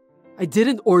 I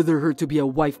didn't order her to be a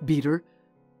wife beater.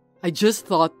 I just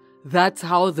thought that's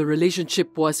how the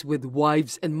relationship was with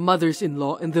wives and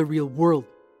mothers-in-law in the real world.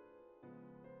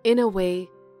 In a way,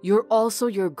 you're also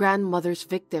your grandmother's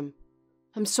victim.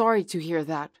 I'm sorry to hear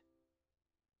that.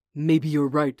 Maybe you're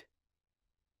right.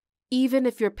 Even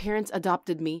if your parents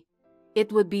adopted me,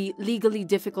 it would be legally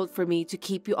difficult for me to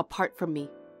keep you apart from me.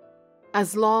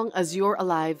 As long as you're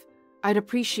alive, I'd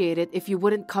appreciate it if you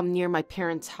wouldn't come near my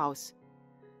parents' house.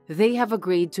 They have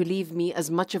agreed to leave me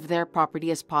as much of their property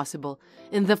as possible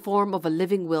in the form of a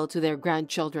living will to their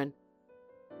grandchildren.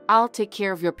 I'll take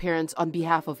care of your parents on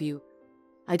behalf of you.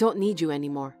 I don't need you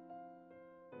anymore.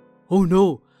 Oh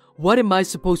no, what am I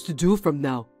supposed to do from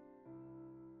now?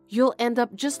 You'll end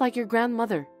up just like your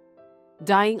grandmother,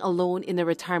 dying alone in a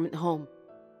retirement home.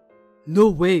 No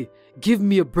way, give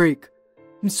me a break.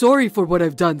 I'm sorry for what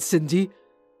I've done, Cindy.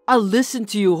 I'll listen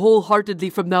to you wholeheartedly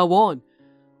from now on.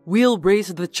 We'll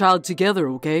raise the child together,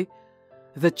 okay?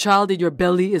 The child in your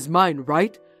belly is mine,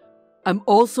 right? I'm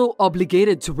also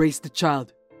obligated to raise the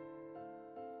child.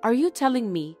 Are you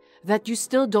telling me that you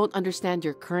still don't understand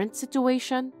your current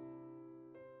situation?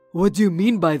 What do you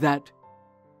mean by that?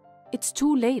 It's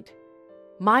too late.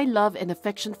 My love and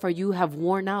affection for you have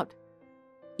worn out.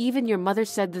 Even your mother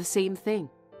said the same thing.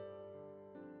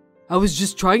 I was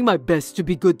just trying my best to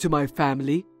be good to my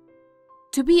family.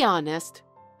 To be honest,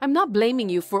 I'm not blaming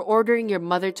you for ordering your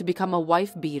mother to become a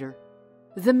wife beater.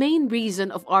 The main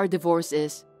reason of our divorce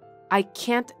is I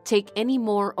can't take any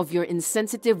more of your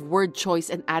insensitive word choice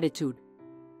and attitude.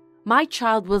 My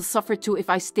child will suffer too if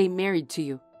I stay married to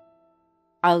you.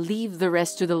 I'll leave the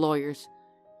rest to the lawyers.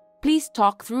 Please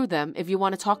talk through them if you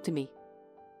want to talk to me.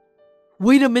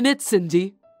 Wait a minute,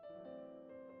 Cindy.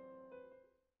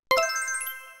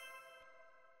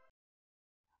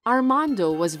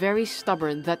 Armando was very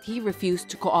stubborn that he refused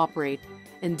to cooperate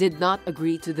and did not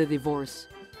agree to the divorce.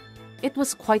 It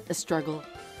was quite a struggle,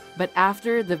 but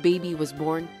after the baby was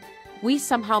born, we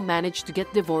somehow managed to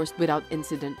get divorced without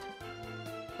incident.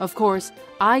 Of course,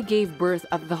 I gave birth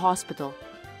at the hospital.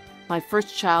 My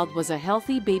first child was a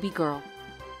healthy baby girl.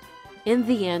 In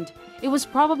the end, it was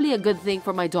probably a good thing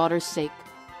for my daughter's sake.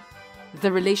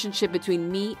 The relationship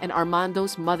between me and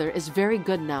Armando's mother is very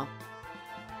good now.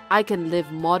 I can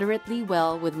live moderately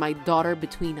well with my daughter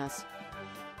between us.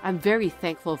 I'm very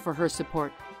thankful for her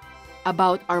support.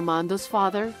 About Armando's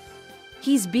father,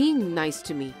 he's being nice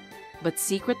to me, but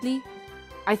secretly,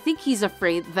 I think he's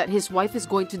afraid that his wife is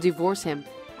going to divorce him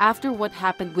after what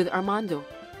happened with Armando.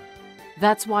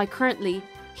 That's why currently,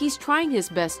 he's trying his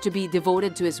best to be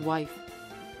devoted to his wife.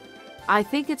 I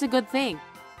think it's a good thing.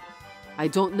 I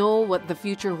don't know what the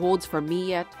future holds for me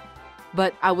yet,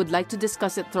 but I would like to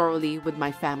discuss it thoroughly with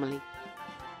my family.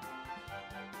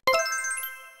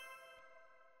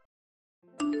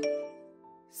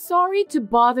 Sorry to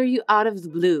bother you out of the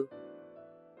blue.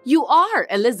 You are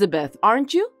Elizabeth,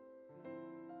 aren't you?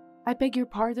 I beg your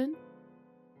pardon?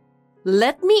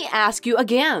 Let me ask you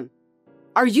again.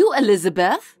 Are you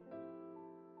Elizabeth?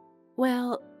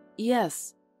 Well,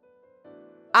 yes.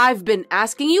 I've been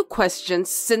asking you questions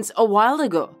since a while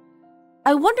ago.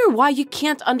 I wonder why you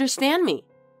can't understand me.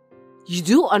 You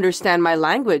do understand my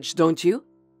language, don't you?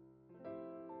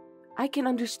 I can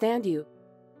understand you,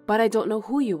 but I don't know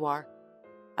who you are.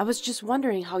 I was just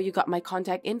wondering how you got my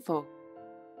contact info.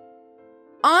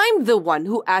 I'm the one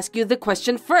who asked you the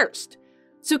question first.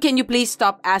 So can you please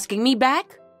stop asking me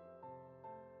back?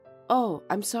 Oh,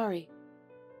 I'm sorry.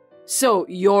 So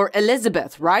you're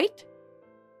Elizabeth, right?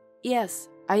 Yes,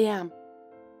 I am.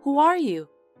 Who are you?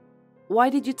 Why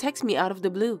did you text me out of the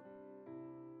blue?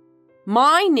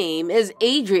 My name is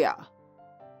Adria.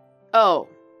 Oh,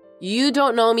 you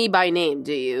don't know me by name,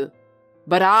 do you?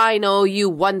 But I know you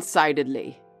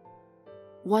one-sidedly.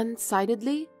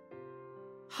 One-sidedly?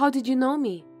 How did you know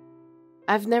me?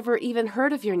 I've never even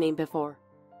heard of your name before.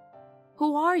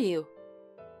 Who are you?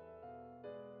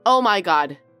 Oh my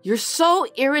God, you're so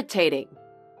irritating.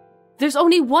 There's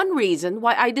only one reason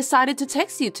why I decided to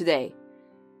text you today.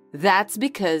 That's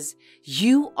because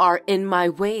you are in my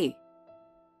way.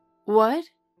 What?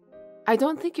 I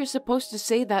don't think you're supposed to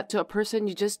say that to a person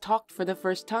you just talked for the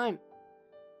first time.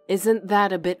 Isn't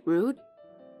that a bit rude?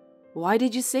 Why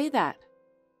did you say that?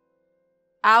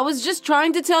 I was just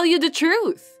trying to tell you the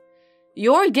truth.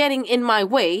 You're getting in my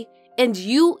way and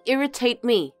you irritate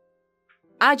me.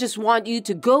 I just want you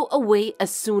to go away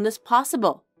as soon as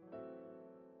possible.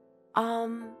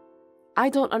 I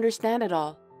don't understand at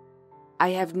all. I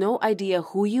have no idea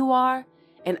who you are,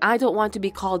 and I don't want to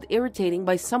be called irritating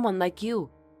by someone like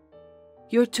you.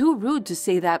 You're too rude to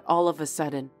say that all of a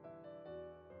sudden.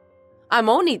 I'm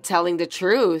only telling the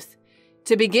truth.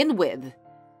 To begin with,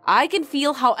 I can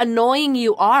feel how annoying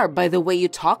you are by the way you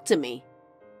talk to me.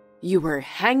 You were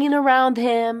hanging around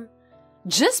him.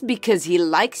 Just because he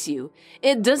likes you,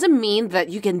 it doesn't mean that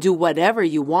you can do whatever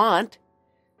you want.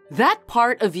 That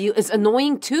part of you is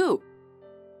annoying too.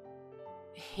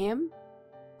 Him?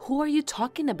 Who are you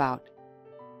talking about?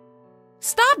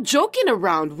 Stop joking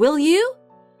around, will you?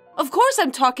 Of course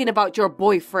I'm talking about your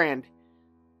boyfriend.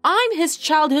 I'm his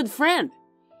childhood friend.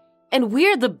 And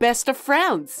we're the best of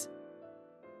friends.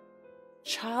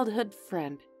 Childhood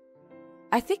friend.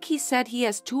 I think he said he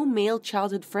has 2 male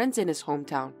childhood friends in his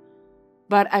hometown.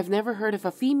 But I've never heard of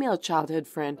a female childhood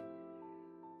friend.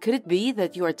 Could it be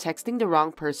that you are texting the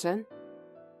wrong person?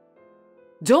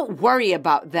 Don't worry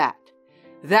about that.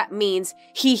 That means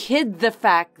he hid the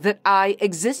fact that I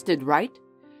existed, right?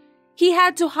 He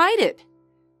had to hide it.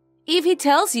 If he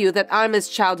tells you that I'm his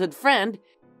childhood friend,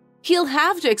 he'll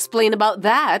have to explain about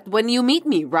that when you meet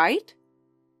me, right?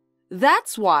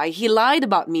 That's why he lied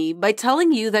about me by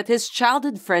telling you that his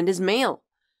childhood friend is male.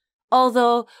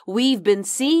 Although we've been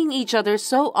seeing each other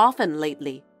so often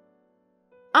lately.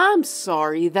 I'm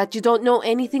sorry that you don't know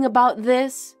anything about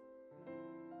this.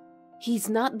 He's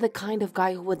not the kind of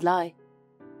guy who would lie.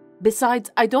 Besides,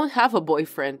 I don't have a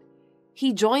boyfriend.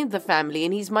 He joined the family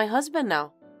and he's my husband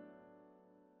now.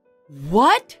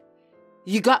 What?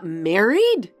 You got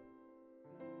married?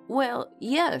 Well,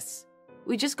 yes.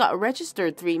 We just got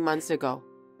registered 3 months ago.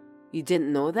 You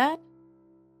didn't know that?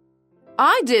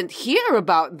 I didn't hear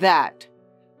about that.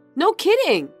 No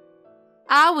kidding.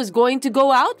 I was going to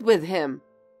go out with him.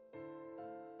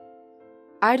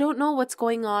 I don't know what's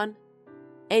going on.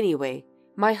 Anyway,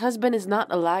 my husband is not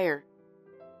a liar.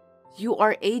 You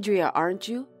are Adria, aren't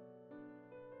you?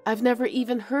 I've never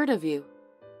even heard of you,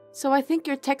 so I think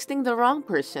you're texting the wrong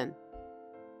person.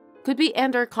 Could we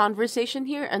end our conversation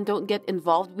here and don't get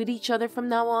involved with each other from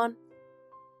now on?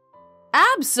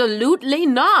 Absolutely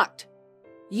not!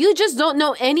 You just don't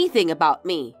know anything about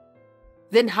me.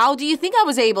 Then how do you think I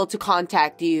was able to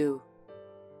contact you?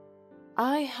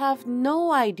 I have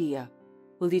no idea.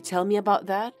 Will you tell me about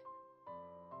that?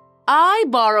 I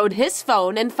borrowed his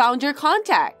phone and found your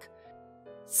contact.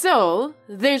 So,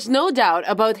 there's no doubt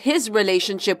about his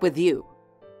relationship with you.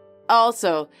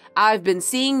 Also, I've been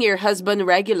seeing your husband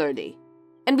regularly,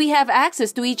 and we have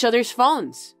access to each other's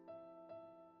phones.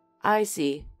 I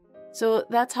see. So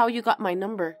that's how you got my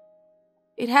number.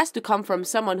 It has to come from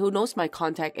someone who knows my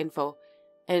contact info,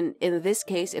 and in this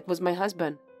case, it was my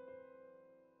husband.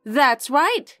 That's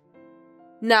right.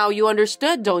 Now you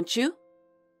understood, don't you?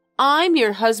 I'm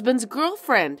your husband's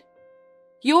girlfriend.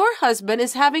 Your husband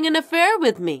is having an affair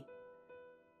with me.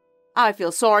 I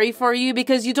feel sorry for you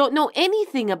because you don't know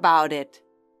anything about it.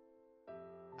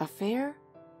 Affair?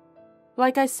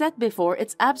 Like I said before,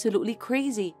 it's absolutely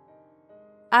crazy.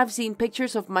 I've seen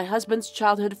pictures of my husband's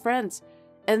childhood friends,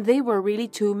 and they were really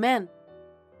 2 men.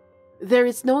 There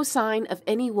is no sign of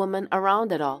any woman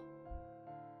around at all.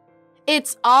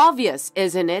 It's obvious,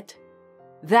 isn't it?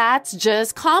 That's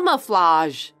just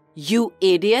camouflage, you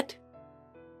idiot.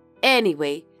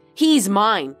 Anyway, he's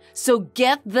mine, so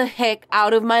get the heck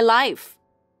out of my life.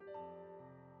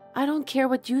 I don't care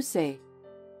what you say.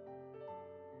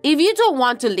 If you don't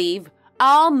want to leave,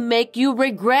 I'll make you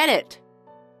regret it.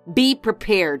 Be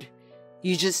prepared.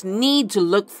 You just need to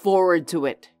look forward to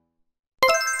it.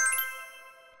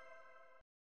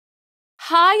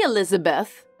 Hi,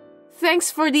 Elizabeth. Thanks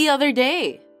for the other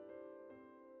day.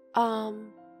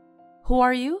 Who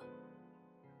are you?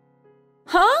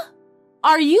 Huh?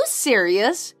 Are you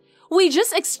serious? We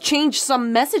just exchanged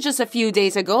some messages a few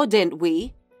days ago, didn't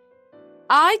we?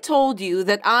 I told you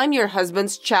that I'm your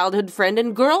husband's childhood friend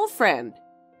and girlfriend.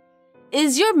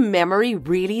 Is your memory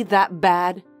really that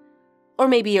bad? Or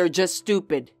maybe you're just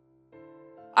stupid.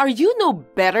 Are you no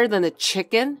better than a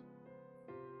chicken?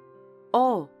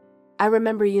 Oh, I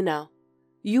remember you now.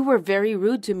 You were very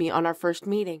rude to me on our first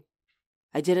meeting.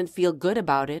 I didn't feel good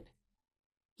about it.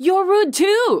 You're rude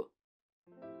too!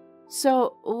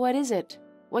 So, what is it?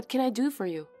 What can I do for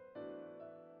you?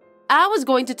 I was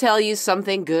going to tell you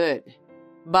something good,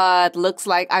 but looks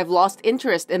like I've lost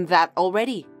interest in that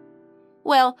already.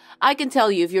 Well, I can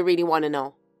tell you if you really want to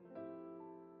know.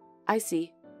 I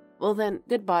see. Well then,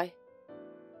 goodbye.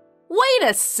 Wait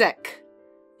a sec!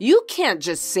 You can't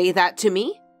just say that to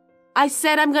me. I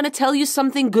said I'm gonna tell you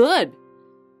something good.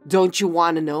 Don't you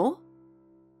want to know?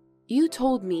 You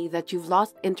told me that you've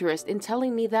lost interest in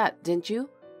telling me that, didn't you?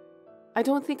 I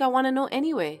don't think I want to know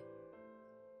anyway.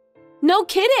 No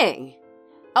kidding!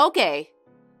 Okay,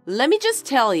 let me just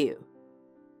tell you.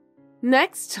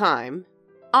 Next time,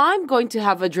 I'm going to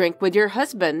have a drink with your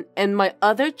husband and my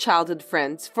other childhood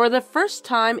friends for the first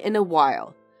time in a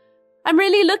while. I'm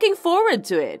really looking forward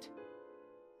to it.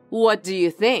 What do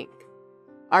you think?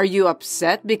 Are you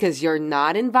upset because you're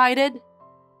not invited?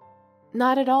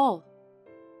 Not at all.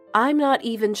 I'm not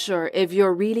even sure if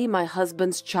you're really my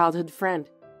husband's childhood friend.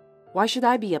 Why should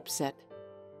I be upset?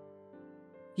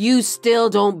 You still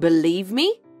don't believe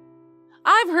me?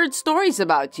 I've heard stories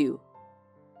about you.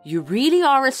 You really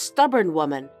are a stubborn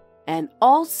woman, and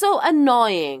also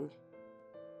annoying.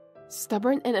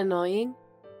 Stubborn and annoying?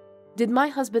 Did my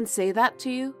husband say that to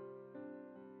you?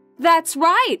 That's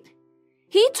right!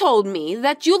 He told me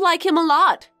that you like him a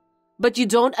lot, but you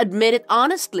don't admit it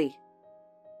honestly.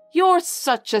 You're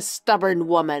such a stubborn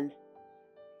woman.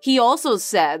 He also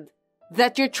said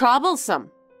that you're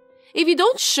troublesome. If you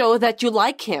don't show that you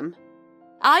like him,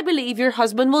 I believe your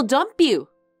husband will dump you.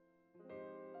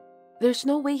 There's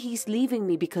no way he's leaving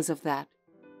me because of that.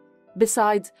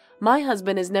 Besides, my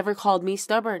husband has never called me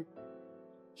stubborn.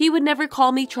 He would never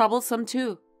call me troublesome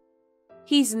too.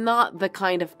 He's not the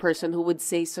kind of person who would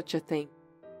say such a thing.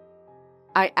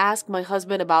 I asked my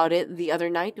husband about it the other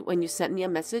night when you sent me a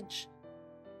message,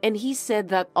 and he said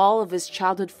that all of his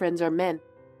childhood friends are men.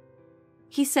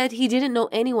 He said he didn't know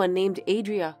anyone named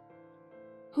Adria.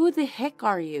 Who the heck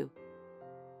are you?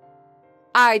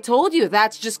 I told you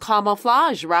that's just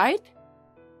camouflage, right?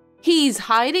 He's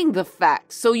hiding the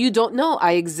fact so you don't know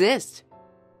I exist.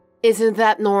 Isn't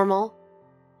that normal?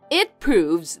 It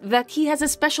proves that he has a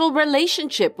special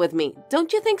relationship with me,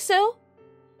 don't you think so?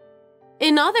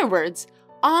 In other words,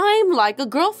 I'm like a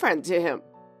girlfriend to him.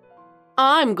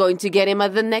 I'm going to get him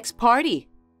at the next party.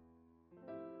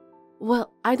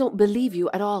 Well, I don't believe you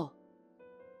at all.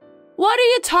 What are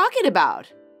you talking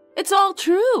about? It's all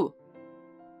true.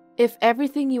 If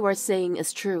everything you are saying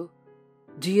is true,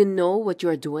 do you know what you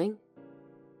are doing?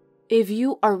 If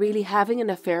you are really having an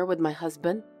affair with my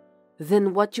husband,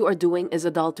 then what you are doing is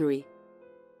adultery.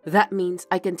 That means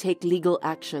I can take legal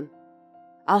action.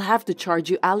 I'll have to charge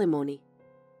you alimony.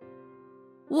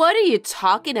 What are you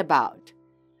talking about?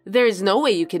 There is no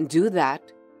way you can do that.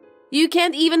 You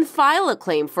can't even file a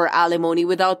claim for alimony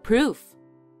without proof.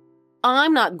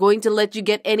 I'm not going to let you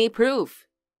get any proof.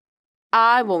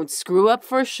 I won't screw up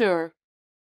for sure.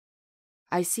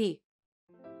 I see.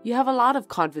 You have a lot of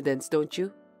confidence, don't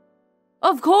you?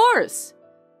 Of course!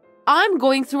 I'm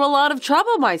going through a lot of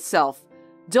trouble myself.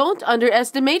 Don't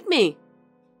underestimate me.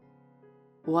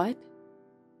 What?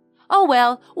 Oh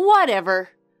well, whatever.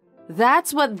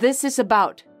 That's what this is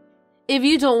about. If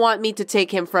you don't want me to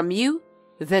take him from you,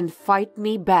 then fight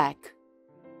me back.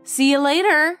 See you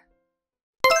later.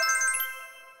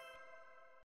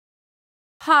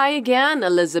 Hi again,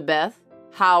 Elizabeth.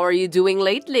 How are you doing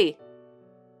lately?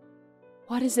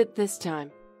 What is it this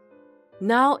time?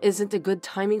 Now isn't a good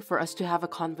timing for us to have a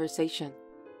conversation.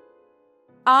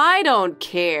 I don't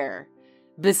care.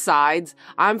 Besides,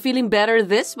 I'm feeling better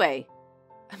this way.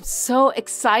 I'm so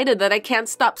excited that I can't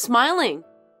stop smiling.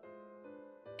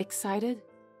 Excited?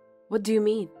 What do you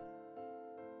mean?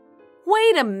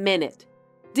 Wait a minute.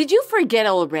 Did you forget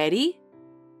already?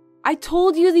 I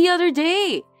told you the other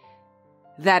day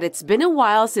that it's been a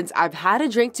while since I've had a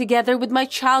drink together with my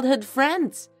childhood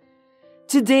friends.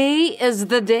 Today is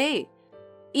the day.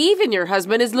 Even your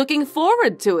husband is looking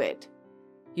forward to it.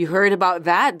 You heard about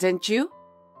that, didn't you?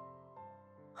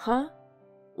 Huh?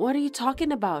 What are you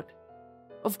talking about?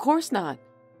 Of course not.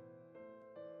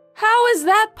 How is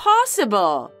that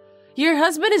possible? Your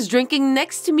husband is drinking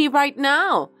next to me right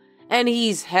now, and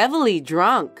he's heavily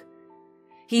drunk.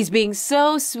 He's being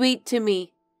so sweet to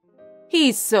me.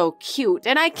 He's so cute,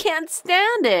 and I can't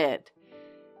stand it.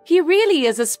 He really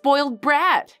is a spoiled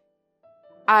brat.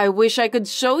 I wish I could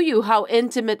show you how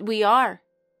intimate we are.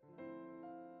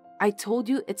 I told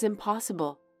you it's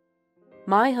impossible.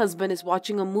 My husband is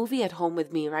watching a movie at home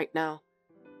with me right now.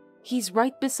 He's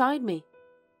right beside me.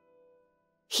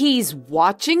 He's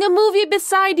watching a movie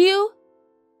beside you?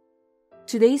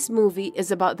 Today's movie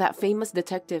is about that famous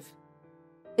detective.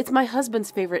 It's my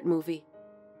husband's favorite movie.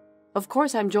 Of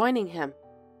course, I'm joining him.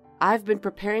 I've been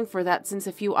preparing for that since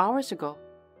a few hours ago.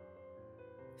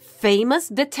 Famous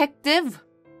detective?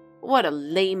 What a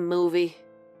lame movie.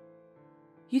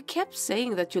 You kept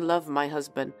saying that you love my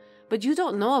husband, but you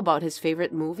don't know about his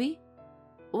favorite movie?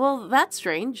 Well, that's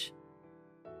strange.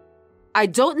 I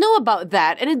don't know about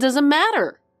that, and it doesn't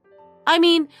matter. I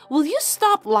mean, will you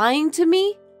stop lying to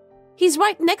me? He's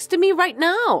right next to me right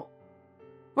now.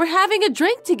 We're having a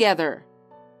drink together.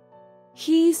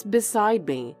 He's beside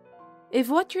me. If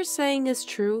what you're saying is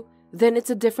true, then it's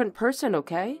a different person,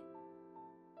 okay?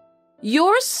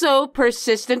 You're so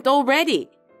persistent already.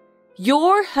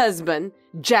 Your husband,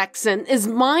 Jackson, is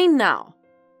mine now.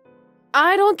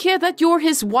 I don't care that you're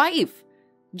his wife.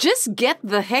 Just get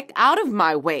the heck out of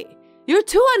my way. You're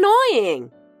too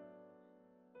annoying.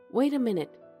 Wait a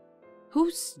minute.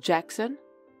 Who's Jackson?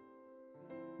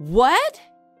 What?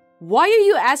 Why are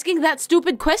you asking that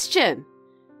stupid question?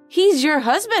 He's your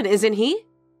husband, isn't he?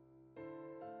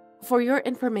 For your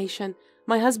information,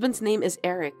 my husband's name is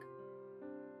Eric.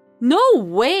 No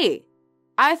way!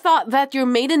 I thought that your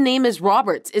maiden name is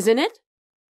Roberts, isn't it?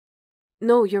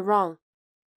 No, you're wrong.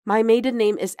 My maiden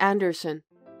name is Anderson.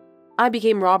 I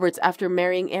became Roberts after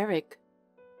marrying Eric.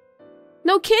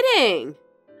 No kidding!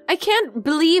 I can't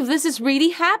believe this is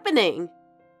really happening.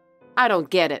 I don't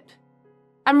get it.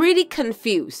 I'm really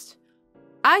confused.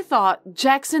 I thought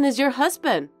Jackson is your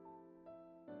husband.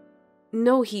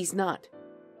 No, he's not.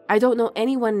 I don't know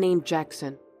anyone named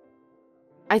Jackson.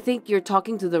 I think you're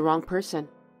talking to the wrong person.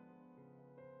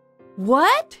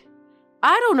 What?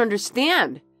 I don't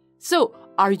understand. So,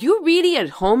 are you really at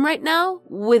home right now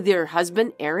with your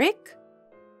husband, Eric?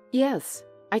 Yes,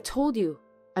 I told you.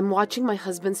 I'm watching my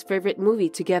husband's favorite movie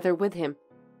together with him.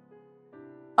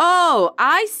 Oh,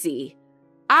 I see.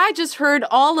 I just heard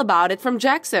all about it from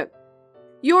Jackson.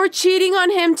 You're cheating on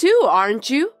him too, aren't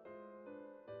you?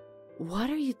 What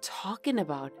are you talking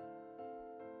about?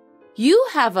 You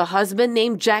have a husband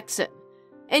named Jackson,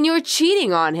 and you're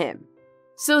cheating on him.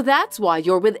 So that's why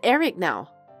you're with Eric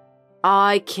now.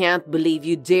 I can't believe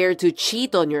you dare to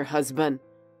cheat on your husband.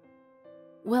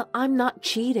 Well, I'm not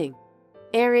cheating.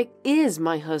 Eric is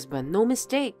my husband, no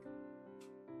mistake.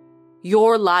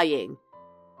 You're lying.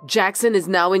 Jackson is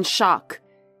now in shock.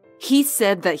 He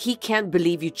said that he can't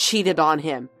believe you cheated on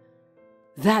him.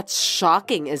 That's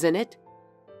shocking, isn't it?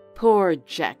 Poor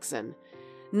Jackson.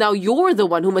 Now you're the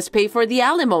one who must pay for the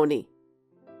alimony.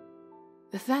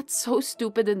 That's so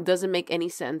stupid and doesn't make any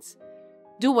sense.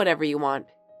 Do whatever you want.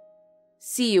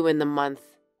 See you in the month.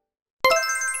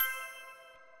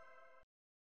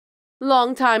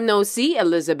 Long time no see,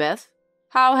 Elizabeth.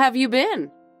 How have you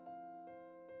been?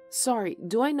 Sorry,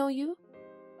 do I know you?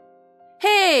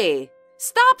 Hey,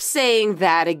 stop saying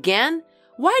that again.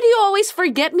 Why do you always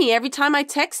forget me every time I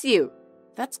text you?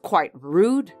 That's quite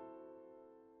rude.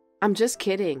 I'm just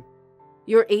kidding.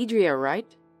 You're Adria, right?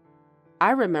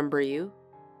 I remember you.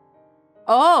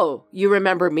 Oh, you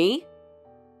remember me?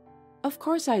 Of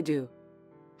course I do.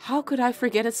 How could I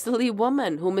forget a silly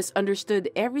woman who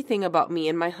misunderstood everything about me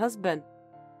and my husband?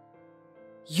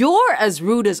 You're as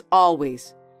rude as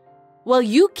always. Well,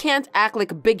 you can't act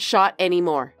like a big shot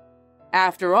anymore.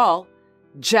 After all,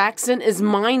 Jackson is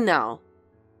mine now.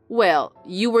 Well,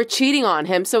 you were cheating on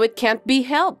him, so it can't be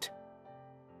helped.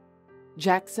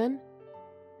 Jackson?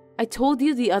 I told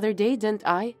you the other day, didn't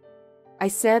I? I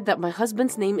said that my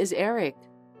husband's name is Eric.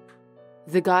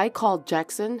 The guy called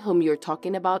Jackson, whom you're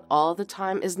talking about all the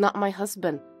time, is not my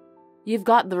husband. You've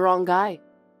got the wrong guy.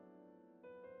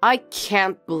 I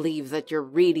can't believe that you're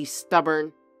really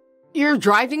stubborn. You're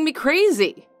driving me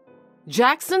crazy.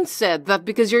 Jackson said that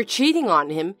because you're cheating on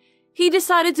him, he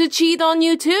decided to cheat on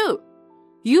you too.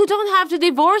 You don't have to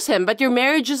divorce him, but your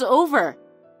marriage is over.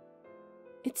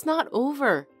 It's not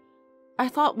over. I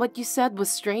thought what you said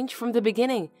was strange from the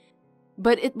beginning,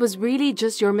 but it was really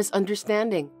just your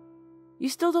misunderstanding. You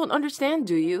still don't understand,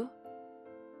 do you?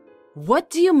 What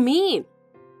do you mean?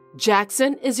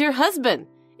 Jackson is your husband,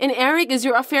 and Eric is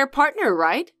your affair partner,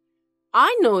 right?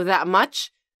 I know that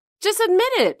much. Just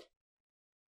admit it.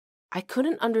 I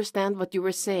couldn't understand what you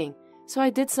were saying, so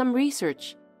I did some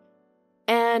research.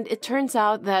 And it turns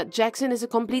out that Jackson is a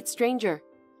complete stranger.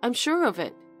 I'm sure of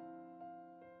it.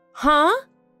 Huh?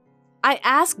 I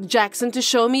asked Jackson to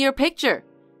show me your picture.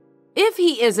 If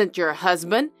he isn't your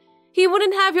husband, he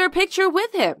wouldn't have your picture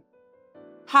with him.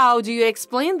 How do you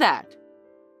explain that?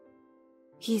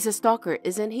 He's a stalker,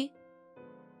 isn't he?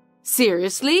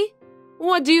 Seriously?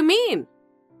 What do you mean?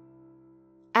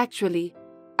 Actually,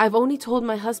 I've only told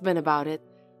my husband about it,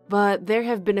 but there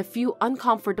have been a few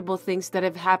uncomfortable things that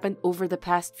have happened over the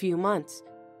past few months.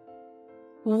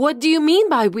 What do you mean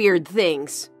by weird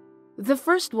things? The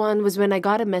first one was when I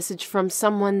got a message from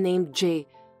someone named Jay,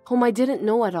 whom I didn't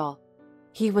know at all.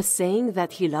 He was saying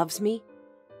that he loves me.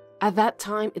 At that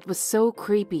time, it was so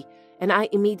creepy, and I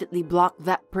immediately blocked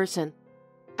that person.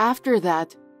 After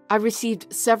that, I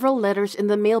received several letters in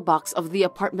the mailbox of the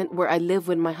apartment where I live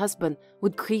with my husband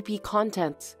with creepy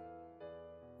contents.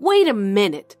 Wait a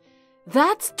minute.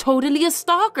 That's totally a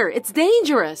stalker. It's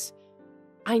dangerous.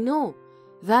 I know.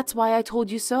 That's why I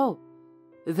told you so.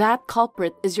 That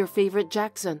culprit is your favorite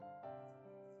Jackson.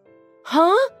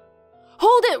 Huh?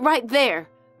 Hold it right there.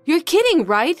 You're kidding,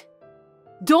 right?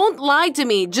 Don't lie to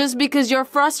me just because you're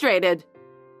frustrated.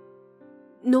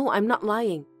 No, I'm not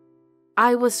lying.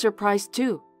 I was surprised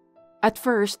too. At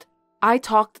first, I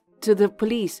talked to the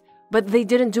police, but they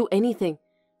didn't do anything.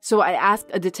 So I asked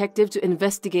a detective to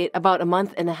investigate about a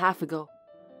month and a half ago.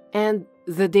 And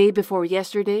the day before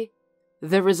yesterday,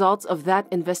 the results of that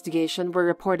investigation were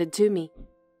reported to me.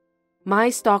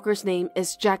 My stalker's name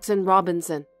is Jackson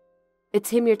Robinson. It's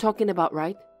him you're talking about,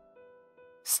 right?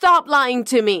 Stop lying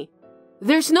to me!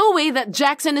 There's no way that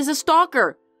Jackson is a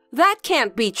stalker! That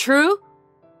can't be true!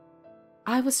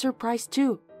 I was surprised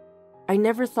too. I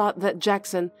never thought that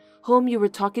Jackson, whom you were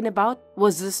talking about,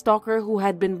 was the stalker who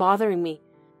had been bothering me.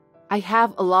 I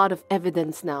have a lot of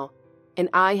evidence now, and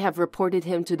I have reported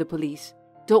him to the police.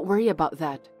 Don't worry about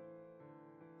that.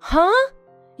 Huh?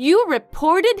 You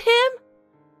reported him?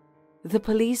 The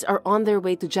police are on their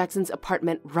way to Jackson's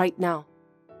apartment right now.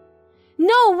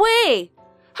 No way!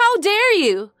 How dare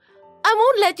you! I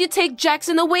won't let you take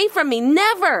Jackson away from me,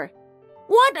 never!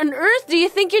 What on earth do you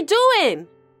think you're doing?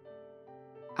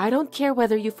 I don't care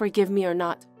whether you forgive me or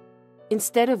not.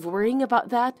 Instead of worrying about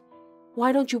that,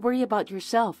 why don't you worry about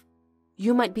yourself?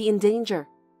 You might be in danger.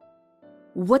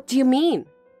 What do you mean?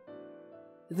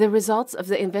 The results of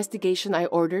the investigation I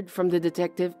ordered from the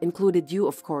detective included you,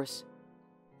 of course.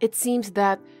 It seems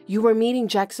that you were meeting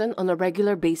Jackson on a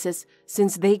regular basis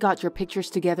since they got your pictures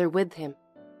together with him.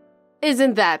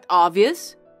 Isn't that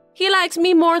obvious? He likes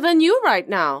me more than you right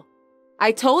now.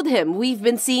 I told him we've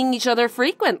been seeing each other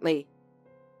frequently.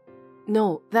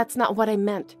 No, that's not what I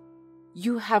meant.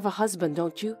 You have a husband,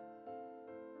 don't you?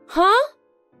 Huh?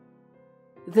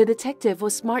 The detective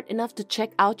was smart enough to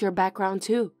check out your background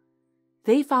too.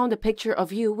 They found a picture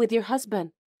of you with your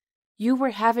husband. You were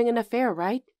having an affair,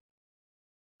 right?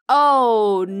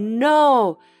 Oh,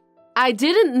 no. I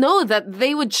didn't know that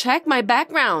they would check my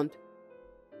background.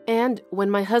 And when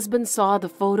my husband saw the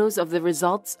photos of the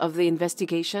results of the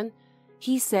investigation,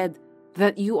 he said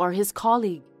that you are his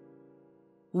colleague.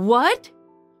 What?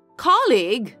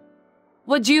 Colleague?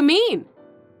 What do you mean?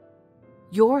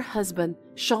 Your husband,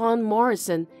 Sean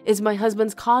Morrison, is my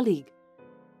husband's colleague.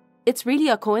 It's really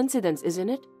a coincidence, isn't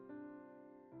it?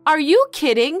 Are you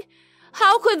kidding?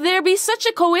 How could there be such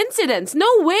a coincidence? No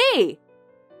way!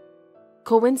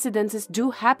 Coincidences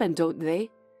do happen, don't they?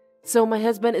 So my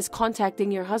husband is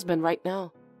contacting your husband right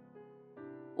now.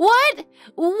 What?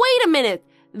 Wait a minute.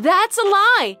 That's a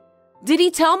lie. Did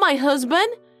he tell my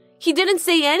husband? He didn't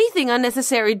say anything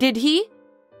unnecessary, did he?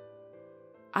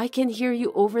 I can hear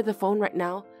you over the phone right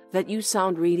now that you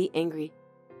sound really angry.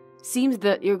 Seems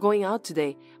that you're going out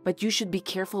today, but you should be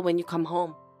careful when you come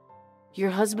home.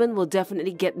 Your husband will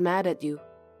definitely get mad at you.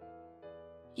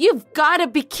 You've got to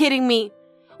be kidding me.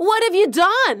 What have you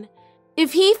done?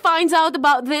 If he finds out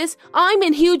about this, I'm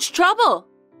in huge trouble.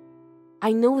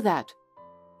 I know that.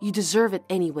 You deserve it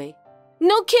anyway.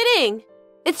 No kidding.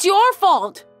 It's your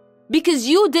fault. Because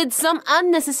you did some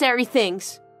unnecessary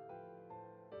things.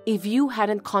 If you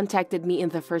hadn't contacted me in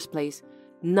the first place,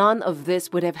 none of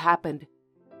this would have happened.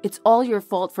 It's all your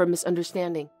fault for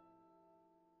misunderstanding.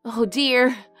 Oh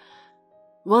dear.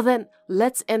 Well then,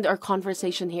 let's end our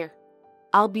conversation here.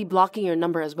 I'll be blocking your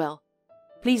number as well.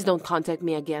 Please don't contact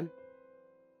me again.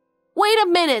 Wait a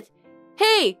minute.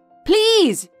 Hey,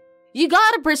 please. You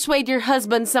gotta persuade your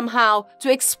husband somehow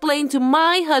to explain to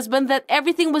my husband that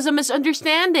everything was a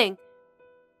misunderstanding.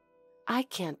 I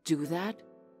can't do that.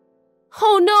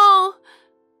 Oh no!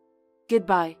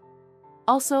 Goodbye.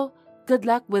 Also, good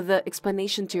luck with the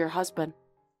explanation to your husband.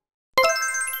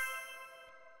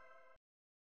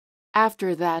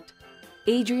 After that,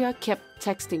 Adria kept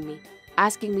texting me,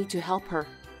 asking me to help her,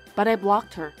 but I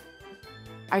blocked her.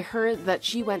 I heard that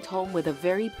she went home with a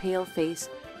very pale face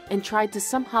and tried to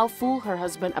somehow fool her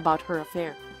husband about her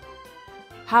affair.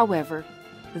 However,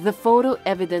 the photo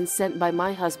evidence sent by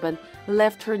my husband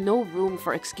left her no room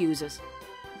for excuses.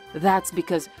 That's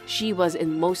because she was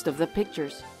in most of the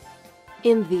pictures.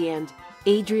 In the end,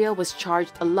 Adria was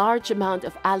charged a large amount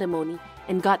of alimony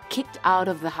and got kicked out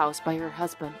of the house by her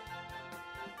husband.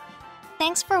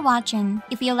 Thanks for watching.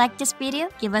 If you liked this video,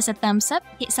 give us a thumbs up,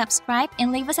 hit subscribe,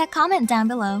 and leave us a comment down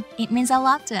below. It means a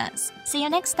lot to us. See you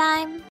next time!